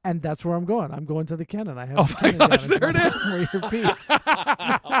 And that's where I'm going. I'm going to the canon. I have Oh the my canon down gosh, as there my it is. sophomore year piece.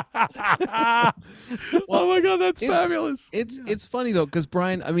 Oh my God, that's it's- fabulous. It's funny though, because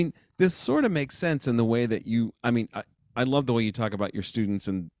Brian, I mean, this sort of makes sense in the way that I love the way you talk about your students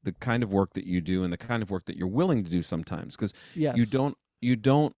and the kind of work that you do and the kind of work that you're willing to do sometimes, because Yes. you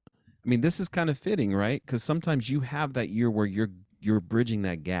don't. I mean, this is kind of fitting, right? Because sometimes you have that year where you're bridging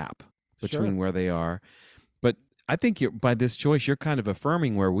that gap between Sure. where they are, but I think by this choice, you're kind of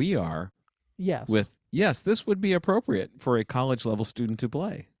affirming where we are. Yes. With yes, this would be appropriate for a college level student to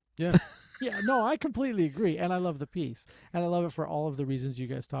play. Yeah. Yeah, no, I completely agree. And I love the piece. And I love it for all of the reasons you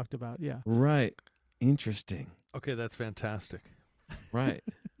guys talked about. Yeah. Right. Interesting. Okay, that's fantastic. Right.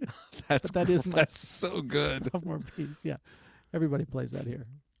 That's that is my- that's so good. Sophomore piece. Yeah. Everybody plays that here.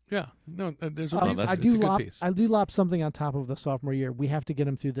 Yeah. No, there's a Um, reason. I It's do a good lop. piece. I do lop something on top of the sophomore year. We have to get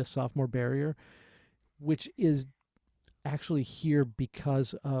them through this sophomore barrier, which is actually here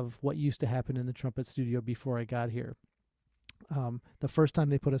because of what used to happen in the trumpet studio before I got here. The first time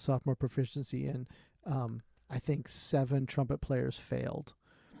they put a sophomore proficiency in, I think 7 trumpet players failed.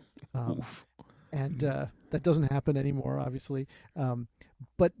 Oof. And that doesn't happen anymore, obviously.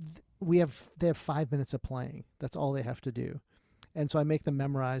 But they have 5 minutes of playing. That's all they have to do. And so I make them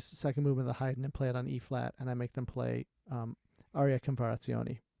memorize the second movement of the Haydn and play it on E flat, and I make them play Aria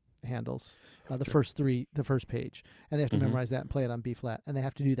Comparazioni handles, the first page, and they have to Mhm. memorize that and play it on B flat, and they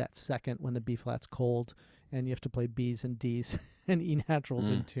have to do that second when the B flat's cold, and you have to play B's and D's and E naturals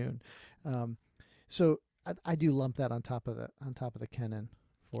in tune. So I do lump that on top of the canon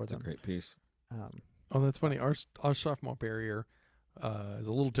for That's a them. great piece. Oh, that's funny. Our sophomore barrier is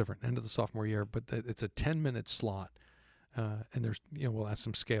a little different, end of the sophomore year, but it's a 10-minute slot. And there's, we'll ask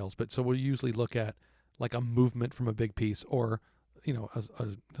some scales, but so we'll usually look at like a movement from a big piece or,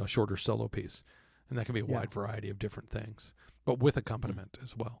 a shorter solo piece. And that can be a wide variety of different things, but with accompaniment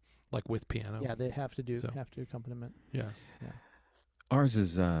as well, like with piano. Yeah, they have to do So- accompaniment. Yeah. Ours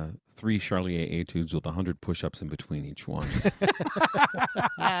is 3 Charlier etudes with 100 push-ups in between each one.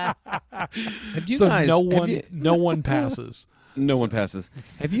 Have you So guys? no one passes. No one passes.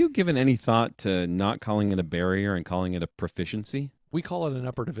 Have you given any thought to not calling it a barrier and calling it a proficiency? We call it an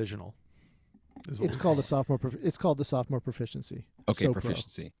upper divisional. It's called a sophomore. It's called the sophomore proficiency. Okay, So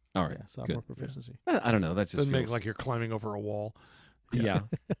proficiency. All right, Yeah, sophomore good. proficiency. I don't know. That just Doesn't make feels like you're climbing over a wall. yeah.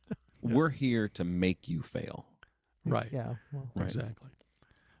 We're here to make you fail. Right. Yeah. Well, Right. Exactly.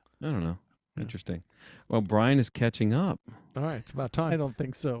 I don't know. Yeah. Interesting. Well, Bryan is catching up. All right. It's about I time. don't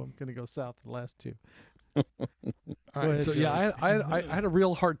think so. I'm going to go south the last two. All right. ahead, So Joey. yeah, I had a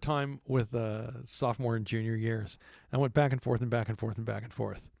real hard time with sophomore and junior years. I went back and forth and back and forth and back and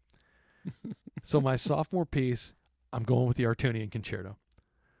forth. So my sophomore piece, I'm going with the Artunian Concerto.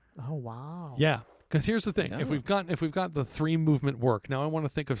 Oh wow. Yeah, because here's the thing: Yeah. if we've got the 3-movement work, now I want to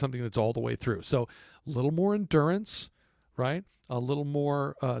think of something that's all the way through. So a little more endurance, right? A little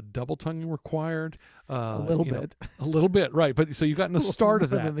more double tonguing required. A little bit. A little bit, right? But so you've gotten a little start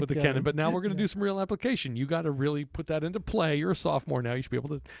of more that than the with the canon. canon. But now we're going to Yeah. do some real application. You got to really put that into play. You're a sophomore now. You should be able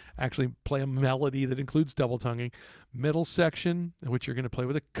to actually play a melody that includes double tonguing. Middle section, which you're going to play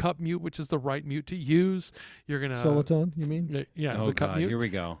with a cup mute, which is the right mute to use. You're going to Solotone, you mean? Yeah, Oh the cup God, mute. here we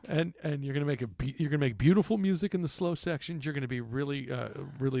go. And you're gonna make you're gonna make beautiful music in the slow sections. You're gonna be really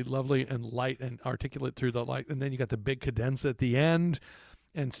really lovely and light and articulate through the light. And then you got the big cadenza at the end,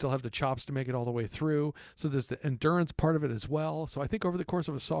 and still have the chops to make it all the way through. So there's the endurance part of it as well. So I think over the course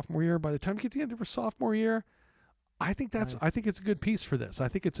of a sophomore year, by the time you get to the end of a sophomore year, I think Nice. it's a good piece for this. I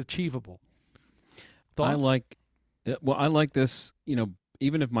think it's achievable. I Thoughts? I like this.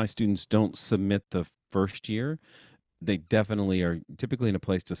 Even if my students don't submit the first year, they definitely are typically in a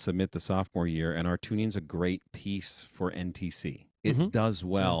place to submit the sophomore year. And Artunian's a great piece for NTC. It Mhm. does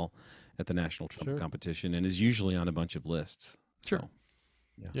well at the National Trumpet Sure. Competition and is usually on a bunch of lists. Sure. So,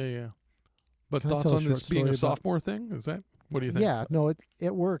 Yeah. But Can I thoughts tell a on short this being a story about- sophomore thing? Is that what do you think? Yeah. No,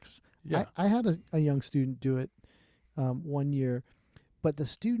 it works. Yeah. I had a young student do it 1 year, but the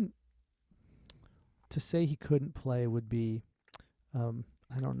student, to say he couldn't play would be,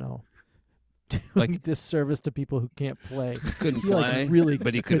 I don't know, doing Like- disservice to people who can't play. couldn't He, like, play, really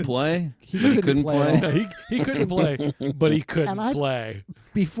but he couldn't- could play. He But he couldn't couldn't play. play. Yeah, he couldn't play, but he couldn't I- play.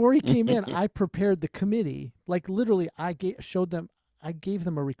 Before he came in, I prepared the committee. Like literally, I gave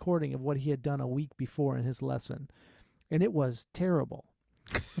them a recording of what he had done a week before in his lesson, and it was terrible.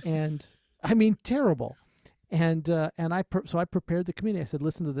 And I mean terrible. And I prepared the committee. I said,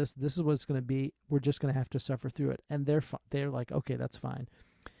 listen to this. This is what it's going to be. We're just going to have to suffer through it. And they're like, okay, that's fine.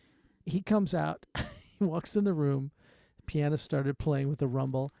 He comes out. He walks in the room. The pianist started playing with a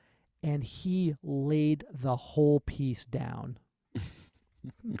rumble, and he laid the whole piece down.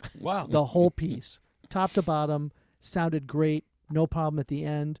 Wow. The whole piece, top to bottom, sounded great. No problem at the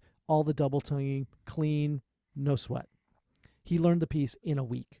end. All the double tonguing, clean, no sweat. He learned the piece in a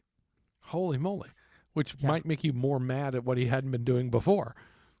week. Holy moly. Which Yeah. might make you more mad at what he hadn't been doing before.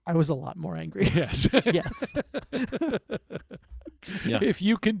 I was a lot more angry. Yes. Yes. Yeah. If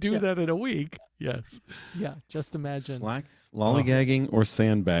you can do Yeah. that in a week, yes. Yeah. Just imagine. Slack, lollygagging, or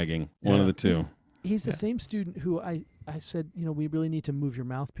sandbagging. One Yeah. of the two. He's the Yeah. same student who I said, we really need to move your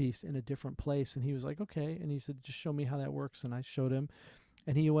mouthpiece in a different place. And he was like, okay. And he said, just show me how that works. And I showed him.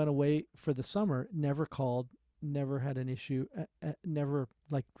 And he went away for the summer, never called, never had an issue, never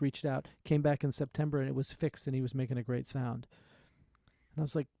reached out, came back in September and it was fixed and he was making a great sound. And I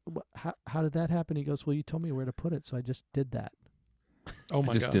was like, how did that happen? He goes, well, you told me where to put it. So I just did that. Oh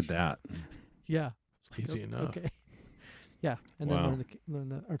my I just gosh. did that. Yeah. Easy enough. Okay. Yeah. And Wow. then learn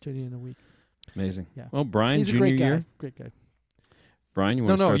the Artunian in a week. Amazing. Yeah. Well, Bryan, He's a junior great guy. year. Great guy. Bryan, you No,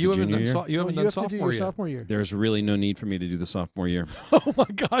 want to no, start you the haven't junior done, year? you haven't you done have to do sophomore your yet. sophomore year. There's really no need for me to do the sophomore year. Oh my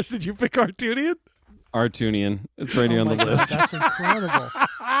gosh, did you pick Artunian? Artunian. It's right here Oh on the my God, list. That's incredible.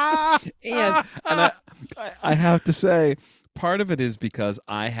 and I have to say, part of it is because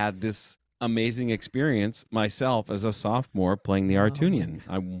I had this amazing experience myself as a sophomore playing the Oh, Artunian.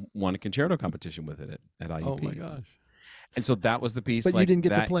 I won a concerto competition with it at IUP. Oh my gosh. And so that was the piece. But like you didn't get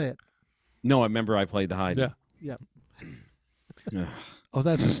that. to play it. No, I remember I played the Haydn. Yeah. Yeah. Ugh. Oh,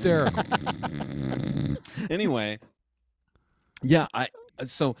 that's hysterical. Anyway, yeah,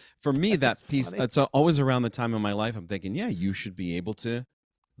 so for me That's that piece funny. that's always around the time of my life I'm thinking, yeah, you should be able to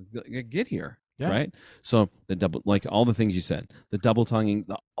get here. Yeah. Right. So the double, like all the things you said, the double tonguing,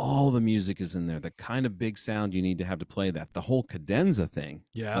 all the music is in there, the kind of big sound you need to have to play that, the whole cadenza thing,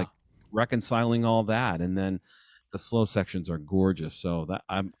 Yeah. like reconciling all that. And then the slow sections are gorgeous. So that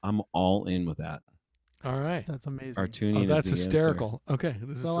I'm all in with that. All right. That's amazing. Artunian Oh, that's is the hysterical. Okay.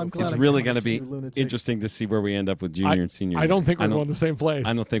 This is Well, so I'm fun. glad It's I really came gonna on be to lunatic. interesting to see where we end up with junior and senior. I don't think we're year. going the same place.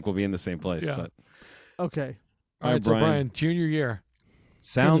 I don't think we'll be in the same place, Yeah. but Okay. All right, so Bryan. Bryan, junior year.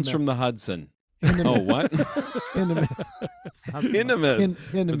 Sounds myth. from the Hudson. In the Oh, myth. what? In the myth. Sounds In the myth. in the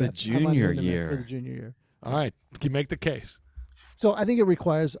For the myth. I'm on junior in the myth year. For the junior year. All right. You make the case. So I think it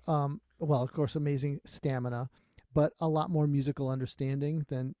requires well, of course, amazing stamina, but a lot more musical understanding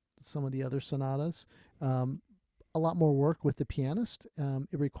than some of the other sonatas. A lot more work with the pianist.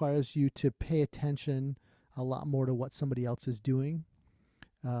 It requires you to pay attention a lot more to what somebody else is doing,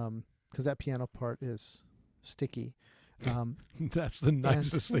 because that piano part is sticky. That's the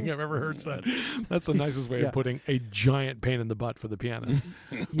nicest thing I've ever heard said. That's the nicest way of putting a giant pain in the butt for the pianist.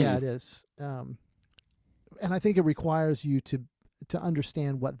 Yeah, it is. And I think it requires you to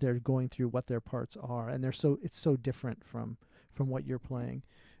understand what they're going through, what their parts are, and it's so different from what you're playing.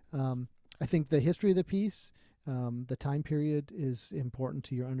 I think the history of the piece, the time period is important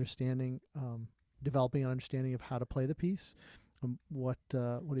to your understanding, developing an understanding of how to play the piece, what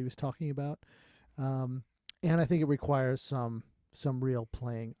he was talking about. And I think it requires some real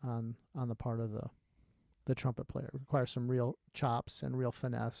playing on the part of the trumpet player. It requires some real chops and real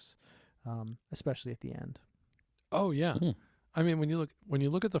finesse, especially at the end. Oh yeah. I mean, when you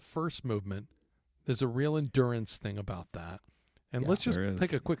look at the first movement, there's a real endurance thing about that. And let's just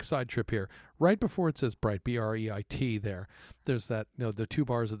take a quick side trip here. Right before it says Breit, Breit, there's that, the 2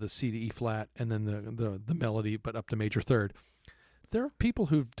 bars of the C to E flat and then the melody, but up to major third. There are people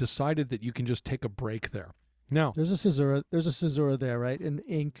who've decided that you can just take a break there. Now, there's a caesura there, right? In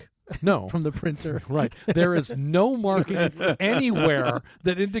ink. No. From the printer. Right. There is no marking anywhere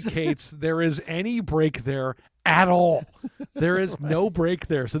that indicates there is any break there at all. There is no break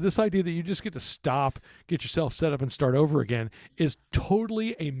there. So this idea that you just get to stop, get yourself set up and start over again is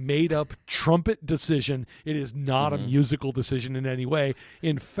totally a made-up trumpet decision. It is not a musical decision in any way.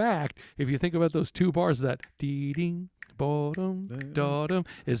 In fact, if you think about those 2 bars, that dee-ding, bottom, da-dum,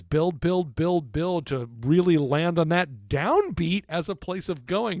 is build to really land on that downbeat as a place of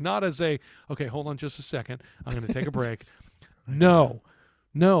going, not as a, okay, hold on just a second, I'm going to take a break. No,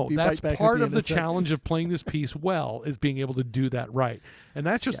 that's part of the challenge of playing this piece well, is being able to do that right. And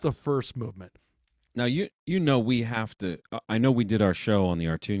that's just the first movement. Now, we have to, I know we did our show on the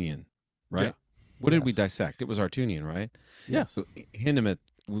Artunian, right? Yeah. What did we dissect? It was Artunian, right? Yes. So, Hindemith,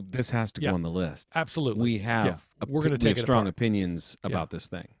 this has to go on the list. Absolutely. We have we're going to take strong opinions about this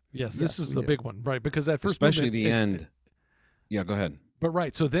thing. Yes, this is the big one, right? Because that first especially movement, the end. Yeah, go ahead. But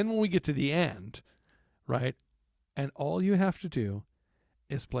right, so then when we get to the end, right, and all you have to do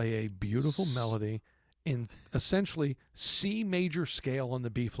is play a beautiful melody in essentially C major scale on the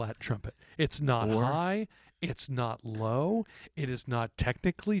B flat trumpet. It's not high, it's not low, it is not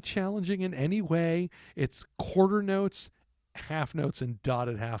technically challenging in any way. It's quarter notes, half notes, and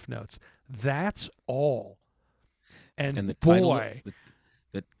dotted half notes. That's all. And the boy,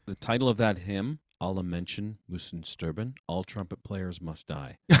 the title of that hymn, Alle Menschen müssen sterben, all trumpet players must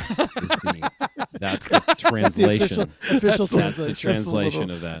die. That's the translation. Official that's the translation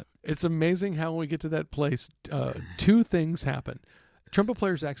of that. It's amazing how when we get to that place, 2 things happen. Trumpet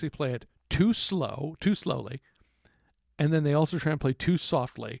players actually play it too slowly, and then they also try and play too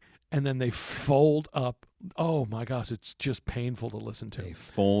softly, and then they fold up. Oh my gosh, it's just painful to listen to. They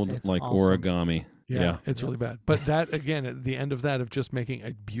fold like awesome. Origami. Yeah, it's really bad. But that, again, at the end of that, of just making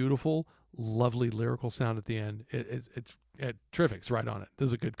a beautiful, lovely lyrical sound at the end, it's terrific. It's right on it. This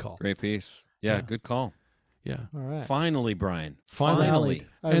is a good call. Great piece. Yeah, good call. Yeah. All right. Finally, Brian. Finally.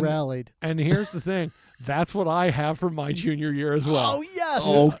 I rallied. And here's the thing. That's what I have for my junior year as well. Oh, yes.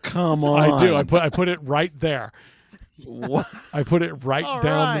 Oh, come on. I do. I put it right there. What? I put it right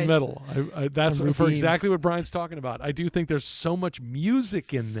down the middle. That's for exactly what Brian's talking about. I do think there's so much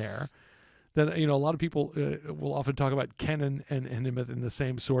music in there that, a lot of people will often talk about Kennan and Hindemith in the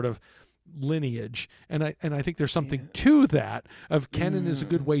same sort of lineage, and I think there's something to that. Of Kennan is a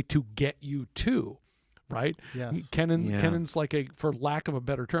good way to get you to, right? Yes. Kennan's like for lack of a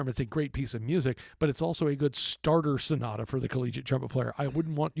better term, it's a great piece of music, but it's also a good starter sonata for the collegiate trumpet player. I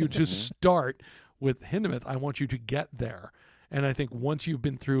wouldn't want you to start with Hindemith. I want you to get there. And I think once you've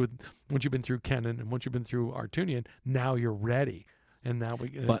been through Kennan and once you've been through Artunian, now you're ready. And now we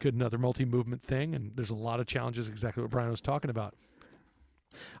get another multi-movement thing, and there's a lot of challenges, exactly what Bryan was talking about.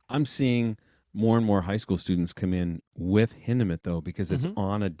 I'm seeing more and more high school students come in with Hindemith, though, because it's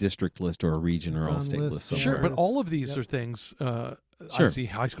on a district list or a region or all-state list. Somewhere. Sure, but all of these are things I see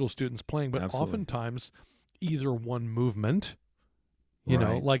high school students playing, but oftentimes either one movement,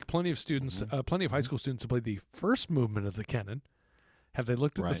 like plenty of students, plenty of high school students have played the first movement of the Kennan. Have they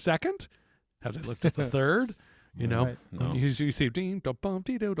looked at the second? Have they looked at the third? No. You see, ding, dum, bum,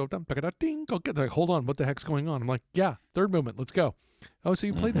 dee, do, dum, ding, go get. Like, hold on, what the heck's going on? I'm like, yeah, third movement, let's go. Oh, so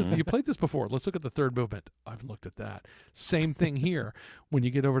you played this? You played this before? Let's look at the third movement. I've looked at that. Same thing here. When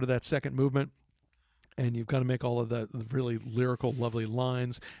you get over to that second movement, and you've got to make all of the really lyrical, lovely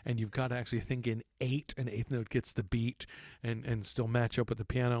lines, and you've got to actually think in 8, an eighth note gets the beat, and still match up with the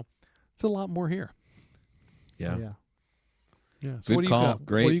piano. It's a lot more here. Yeah. Yeah. Yeah. So Good what do you call. got?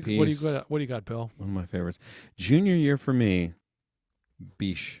 Great what do you, piece. What do you got, Bill? One of my favorites. Junior year for me,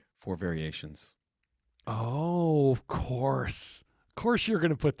 Biche, 4 Variations. Oh, of course. Of course you're going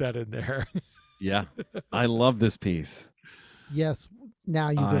to put that in there. Yeah. I love this piece. Yes.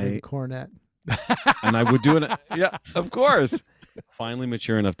 Now you go to the cornet. And I would do it. Yeah, of course. Finally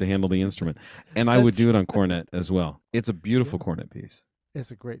mature enough to handle the instrument. And I would do it on cornet as well. It's a beautiful cornet piece. It's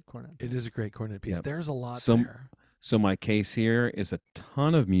a great cornet. It is a great cornet piece. Yep. There's a lot So- there. So my case here is a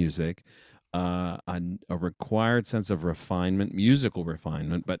ton of music, a required sense of refinement, musical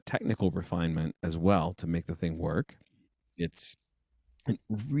refinement, but technical refinement as well to make the thing work. It's a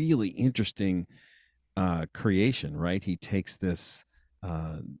really interesting creation, right? He takes this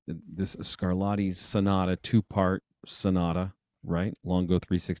Scarlatti's sonata, 2-part sonata, right? Longo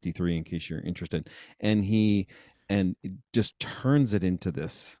 363, in case you're interested, and it just turns it into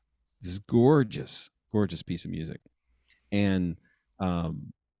this gorgeous piece of music. And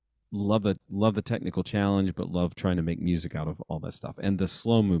love the technical challenge, but love trying to make music out of all that stuff. And the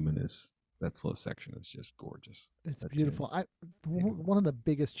slow movement that slow section is just gorgeous. It's beautiful. One of the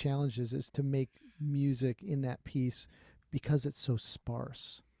biggest challenges is to make music in that piece because it's so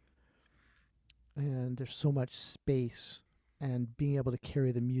sparse and there's so much space, and being able to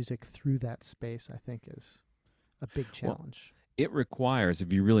carry the music through that space, I think, is a big challenge. It requires,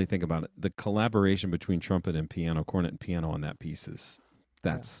 if you really think about it, the collaboration between trumpet and piano, cornet and piano on that piece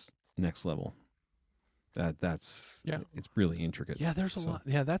that's next level. It's really intricate. Yeah, there's a lot.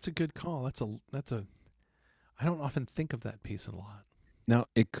 Yeah, that's a good call. That's a I don't often think of that piece a lot. Now,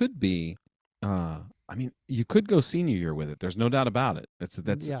 it could be you could go senior year with it. There's no doubt about it.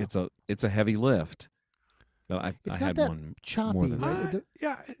 It's a heavy lift. But I had one choppy, more than right?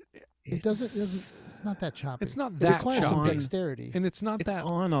 that. It doesn't. It's not that choppy. It's not It that requires some choppy. dexterity. And it's not It's that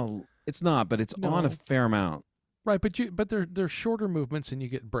on it's not, but it's on a fair amount. right. But they're shorter movements and you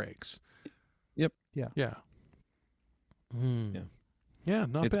get breaks. Yep. Yeah. Yeah. Yeah. Yeah.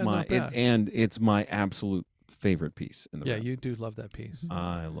 Not It's bad. Not bad. and it's my absolute favorite piece in the Yeah, round. you do love that piece.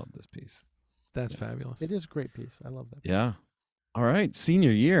 I love this piece. That's fabulous. It is a great piece. I love that. Yeah. All right,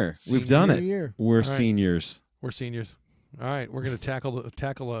 senior year. We've Senior done it. Year. We're All right. seniors. We're seniors. All right, we're gonna tackle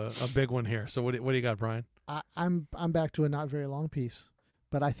a big one here. So what do you got, Bryan? I'm back to a not very long piece,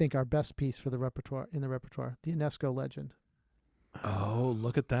 but I think our best piece for the repertoire, the UNESCO Legend. Oh,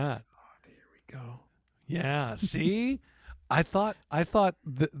 look at that. Here we go. Yeah. See, I thought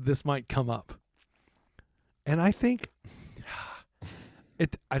this might come up, and I think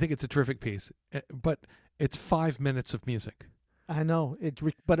it's a terrific piece. But it's 5 minutes of music. I know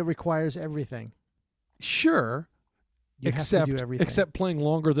but it requires everything. Sure. You have to do everything. Except playing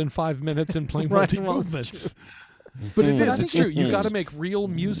longer than 5 minutes and playing Right, multi well, it's movements. But it But I is. It's think true. You got to make real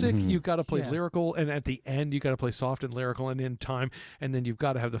music. Mhm. You've got to play Yeah. lyrical, and at the end, you got to play soft and lyrical, and in time, and then you've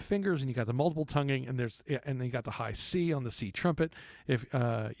got to have the fingers, and you got the multiple tonguing, and then you got the high C on the C trumpet.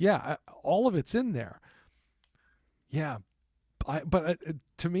 All of it's in there. Yeah, but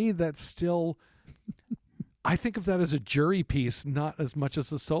to me, that's still. I think of that as a jury piece, not as much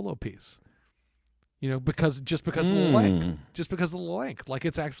as a solo piece. Because of the length, like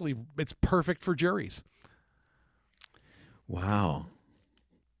it's perfect for juries. Wow.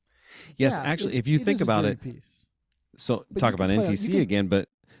 Yes, Yeah, actually, if you it think is a about jury it, piece. so But talk you about can play- you NTC can- again, but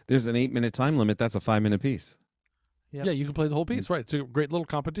there's an 8-minute time limit. That's a 5-minute piece. Yep. Yeah, you can play the whole piece, right? It's a great little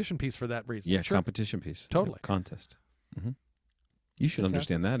competition piece for that reason. Yeah, Sure. competition piece. Totally. Contest. You should a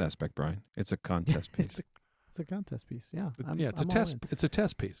understand test. that aspect, Brian. It's a contest piece. It's a contest piece. Yeah. It's a I'm all test. in. It's a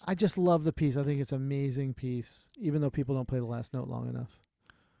test piece. I just love the piece. I think it's an amazing piece, even though people don't play the last note long enough.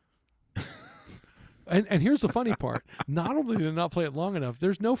 And here's the funny part: not only did it not play it long enough,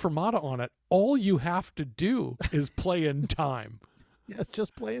 there's no fermata on it. All you have to do is play in time. Yeah, it's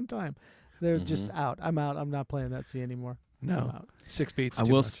just playing time. They're just out. I'm out. I'm not playing that C anymore. I'm No, out. 6 beats. I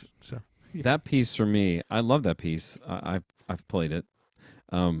too will much, so That piece for me, I love that piece. I've played it.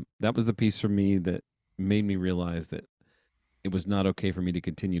 That was the piece for me that made me realize that it was not okay for me to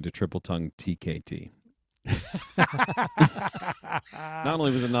continue to triple tongue TKT. Not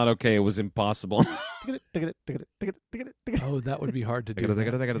only was it not okay, it was impossible. Oh, that would be hard to do.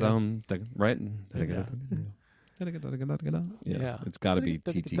 Right? Yeah. Yeah, it's got to be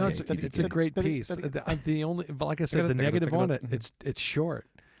TTK. No, it's a great piece. The only, like I said, the negative on it, it's short.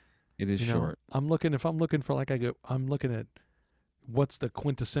 It is short. I'm looking for I'm looking at what's the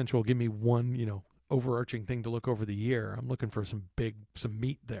quintessential. Give me one, overarching thing to look over the year. I'm looking for some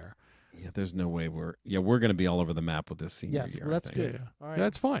meat there. Yeah, there's no way we're going to be all over the map with this senior Yes, year. well, that's I think. good. Yeah. All right.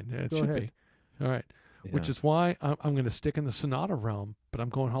 That's fine. Yeah, it Go should ahead. be. All right. which is why I'm going to stick in the sonata realm, but I'm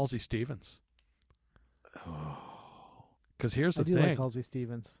going Halsey Stevens. Oh. Because here's the I do thing. like Halsey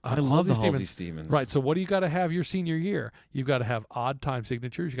Stevens. I love the Halsey Stevens. Right. So what do you got to have your senior year? You've got to have odd time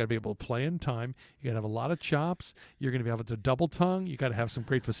signatures. You got to be able to play in time. You got to have a lot of chops. You're going to be able to double tongue. You got to have some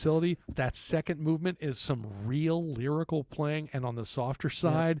great facility. That second movement is some real lyrical playing and on the softer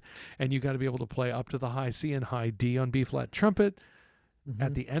side. And you got to be able to play up to the high C and high D on B flat trumpet. Mm-hmm.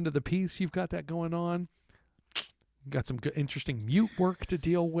 At the end of the piece, you've got that going on. You've got some good, interesting mute work to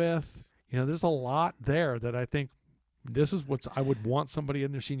deal with. There's a lot there that I think this is what I would want somebody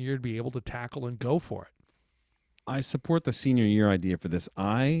in their senior year to be able to tackle and go for it. I support the senior year idea for this.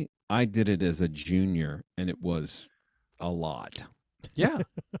 I did it as a junior, and it was a lot. Yeah,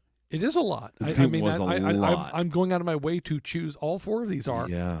 it is a lot. I'm going out of my way to choose. All four of these are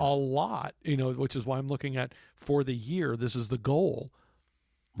a lot, which is why I'm looking at for the year. This is the goal.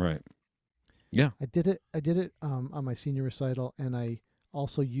 Right. Yeah. I did it on my senior recital, and I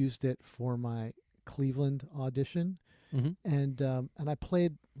also used it for my Cleveland audition. Mm-hmm. And I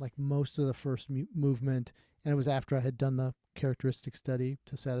played like most of the first movement, and it was after I had done the characteristic study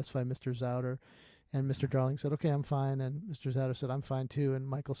to satisfy Mr. Zauder, and Mr. Darling said, "Okay, I'm fine," and Mr. Zauder said, "I'm fine too," and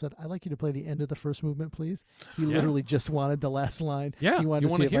Michael said, "I'd like you to play the end of the first movement, please." He literally just wanted the last line. Yeah, he wanted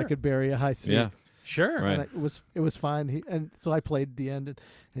to see if I could bury a high C. Yeah, sure. Right. And it was fine. And so I played the end, and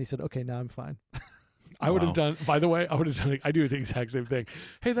he said, "Okay, now I'm fine." I would have done. By the way, I do the exact same thing.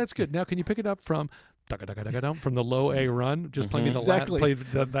 Hey, that's good. Now, can you pick it up from the low A run? Just play me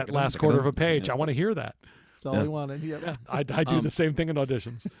that last quarter of a page. I want to hear that. That's all he wanted. Yep. Yeah, I do the same thing in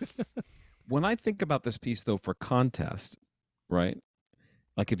auditions. When I think about this piece, though, for contest, right?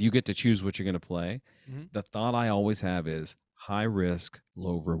 Like if you get to choose what you're going to play, the thought I always have is high risk,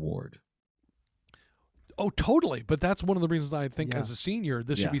 low reward. Oh, totally. But that's one of the reasons I think as a senior,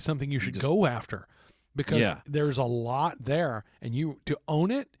 this should be something you should go after, because there's a lot there, and to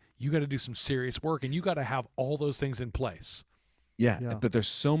own it, you got to do some serious work, and you got to have all those things in place. Yeah, but there's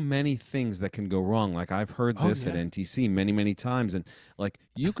so many things that can go wrong. Like I've heard this at NTC many, many times, and like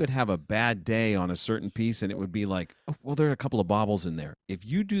you could have a bad day on a certain piece, and it would be like, oh, well, there are a couple of bobbles in there. If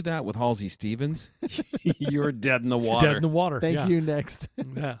you do that with Halsey Stevens, you're dead in the water. Dead in the water. Thank you. Next.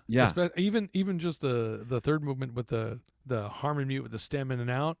 Yeah. Even just the third movement with the harmony mute with the stem in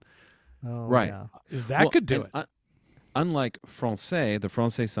and out. Oh, right. Yeah. That could do it. Unlike Francais, the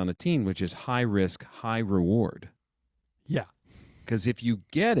Francais sonatine, which is high risk, high reward. Yeah. Because if you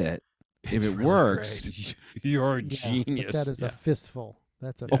get it, if it really works, you're a genius. That is a fistful.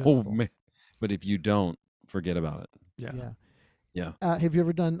 That's a fistful. Oh man! But if you don't, forget about it. Yeah. Have you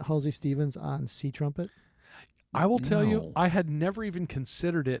ever done Halsey Stevens on C trumpet? I will tell you, I had never even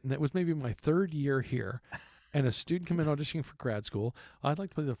considered it, and it was maybe my third year here. And a student came in auditioning for grad school. I'd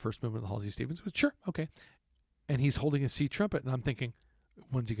like to play the first movement of Halsey Stevens. But sure, okay. And he's holding a C trumpet, and I'm thinking,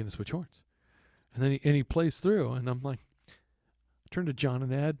 when's he going to switch horns? And then he plays through, and I'm like, turned to John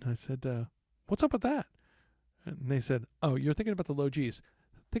and Ed, and I said, what's up with that? And they said, oh, you're thinking about the low Gs.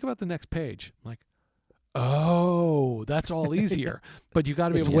 Think about the next page. I'm like, oh, that's all easier. But you got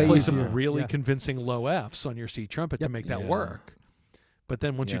to be able to play some really convincing low Fs on your C trumpet to make that work. But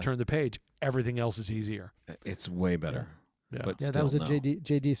then once you turn the page, everything else is easier. It's way better. Yeah, but that was a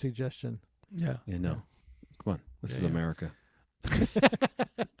JD suggestion. Yeah. No. Come on. This is America.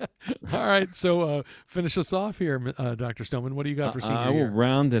 All right, so finish us off here, Dr. Stoneman. What do you got for senior year? I will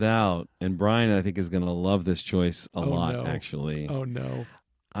round it out, and Bryan, I think, is going to love this choice a lot, actually. Oh, no.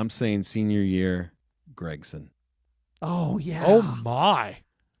 I'm saying senior year, Gregson. Oh, yeah. Oh, my.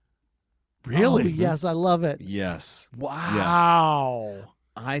 Really? Oh, yes, I love it. Yes. Wow.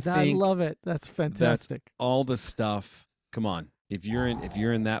 Yes. I love it. That's fantastic. That's all the stuff. Come on. If you're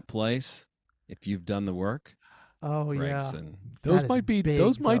in that place, if you've done the work, oh, Gregson. Yeah. Those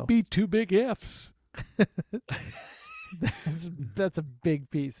might be two big ifs. That's a big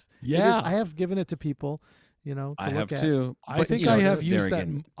piece. Yeah. I have given it to people, to I look have at. too. I think I have used that.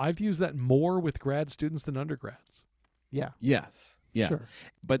 I've used that more with grad students than undergrads. Yeah. Yes. Yeah. Sure.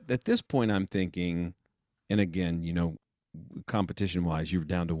 But at this point, I'm thinking, and again, competition-wise, you're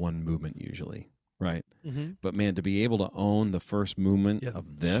down to one movement usually, right? Mm-hmm. But man, to be able to own the first movement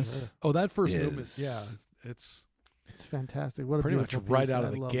of this, sure. Oh, that first movement, it's fantastic. What a pretty much right out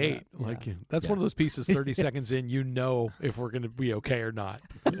of the gate. That. Like that's one of those pieces. 30 seconds in, if we're going to be okay or not.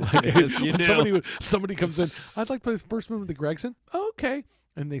 Somebody comes in. I'd like to play the first movement of the Gregson. Oh, okay,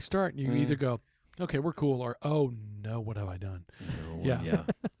 and they start, and you either go, okay, we're cool, or oh no, what have I done? Yeah,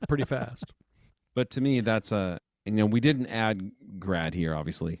 pretty fast. But to me, that's we didn't add grad here,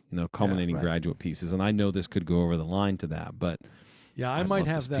 obviously. Culminating graduate pieces, and I know this could go over the line to that, but I might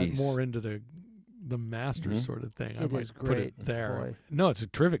have that piece more into the the Masters sort of thing. I It might is put great. it there. Boy. No, it's a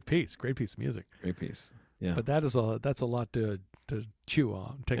terrific piece. Great piece of music. Great piece. Yeah. But that's a lot to chew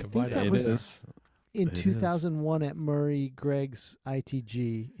on, take a bite out that of. was- in It is. 2001 at Murray Gregg's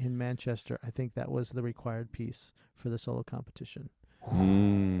ITG in Manchester. I think that was the required piece for the solo competition.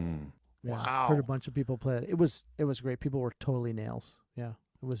 Mm. Yeah, Wow. heard a bunch of people play it. It was great. People were totally nails. Yeah,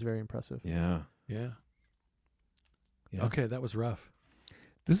 it was very impressive. Yeah. Yeah. Yeah. Okay, that was rough.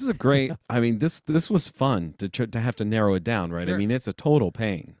 This is a great. I mean, this was fun to have to narrow it down, right? I Sure. mean, it's a total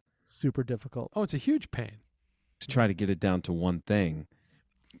pain Super difficult. Oh, it's a huge pain. to try to get it down to one thing,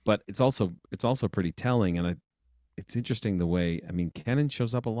 but it's also pretty telling, and it's interesting the way. I mean, Kennan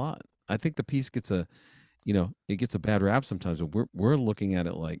shows up a lot. I think the piece gets it gets a bad rap sometimes, but we're looking at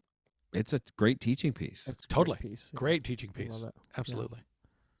it like it's a great teaching piece. That's a great Totally. piece. Yeah. Great teaching I piece. love it. Absolutely.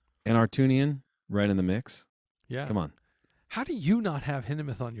 And Artunian right in the mix. Yeah. Come on, How do you not have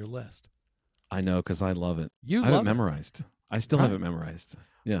Hindemith on your list? I know because I love it. You I have love it memorized. I still Right. have it memorized.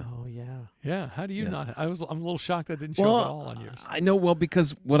 Yeah. Oh yeah. Yeah. How do you Yeah. not? I'm a little shocked that didn't show up at all on yours. I know. Well,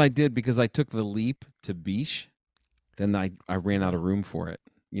 because what I did, because I took the leap to Biche, then I ran out of room for it.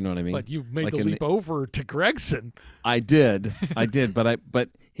 You know what I mean? But you made like the in leap over to Gregson. I did, but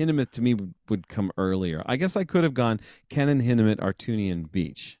Hindemith to me would come earlier. I guess I could have gone Kennan, Hindemith, Artunian,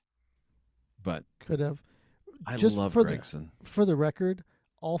 Beach, but Could have. I Just love for Gregson. For the record,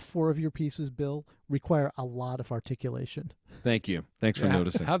 all 4 of your pieces, Bill, require a lot of articulation. Thank you. Thanks for Yeah.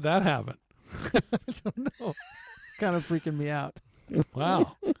 noticing. How'd that happen? I don't know. It's kind of freaking me out.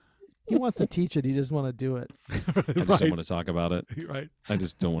 Wow. He wants to teach it. He doesn't want to do it. I just don't want to talk about it. Right. I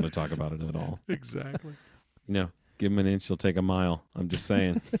just don't want to talk about it at all. Exactly. Give him an inch, he'll take a mile. I'm just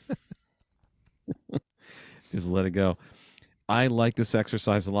saying. Just let it go. I like this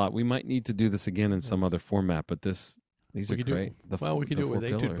exercise a lot. We might need to do this again in some Yes. other format, but these We are could do- great. we could do it with four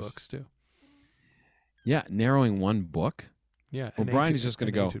etude pillars. books too. Yeah, narrowing one book. Yeah. Well, an Bryan etude- is just gonna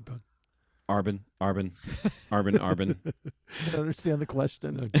an go. etude book. Arbin. I don't understand the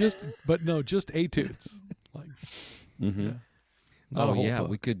question. Just etudes. Like, Mm-hmm. yeah. Not a Oh whole yeah, book.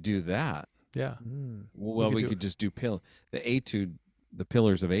 we could do that. Yeah. Mm, Well, could we do could it. just do the etude, the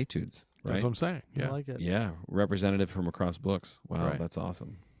pillars of etudes, That's right? what I'm saying. I Yeah. like it. Yeah, representative from across books. Wow, Right. that's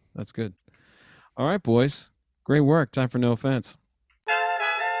awesome. That's good. All right, boys. Great work. Time for no offense.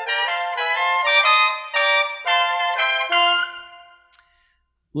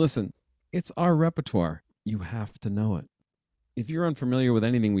 Listen, it's our repertoire. You have to know it. If you're unfamiliar with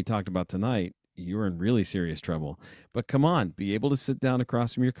anything we talked about tonight, you're in really serious trouble. But come on, be able to sit down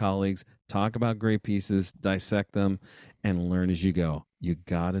across from your colleagues, talk about great pieces, dissect them, and learn as you go. You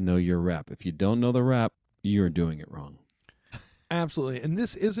got to know your rep. If you don't know the rep, you're doing it wrong. Absolutely. And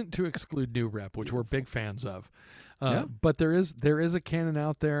this isn't to exclude new rep, which we're big fans of. Yeah. But there is a canon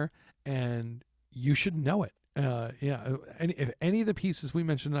out there, and you should know it. If any of the pieces we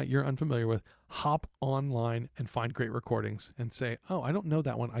mentioned tonight you're unfamiliar with, hop online and find great recordings and say, oh, I don't know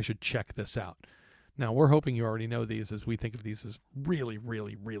that one. I should check this out. Now, we're hoping you already know these, as we think of these as really,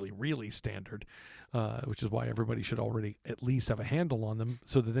 really, really, really standard, which is why everybody should already at least have a handle on them,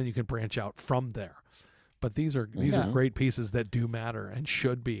 so that then you can branch out from there. But these are Yeah. great pieces that do matter and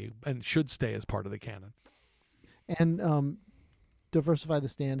should stay as part of the canon. And Diversify the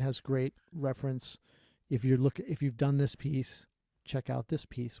Stand has great reference. If you've done this piece, check out this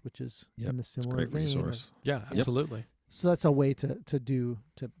piece, which is in the It's a similar great vein. resource. Yeah, absolutely. So that's a way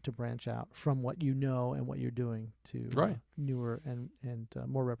to branch out from what you know and what you're doing to Right. newer and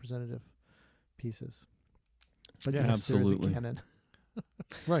more representative pieces. But Yeah, yes, absolutely. there is a canon.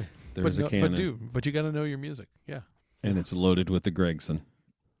 Right. There's a canon, But you got to know your music. Yeah. and it's loaded with the Gregson.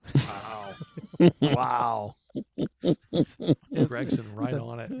 Wow. Wow. Gregson right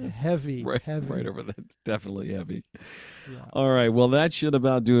on it. Heavy, Right, heavy. right over that. It's definitely heavy. Yeah. All right. Well, that should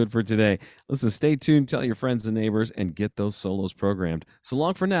about do it for today. Listen, stay tuned, tell your friends and neighbors, and get those solos programmed. So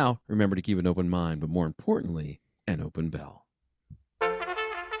long for now. Remember to keep an open mind, but more importantly, an open bell.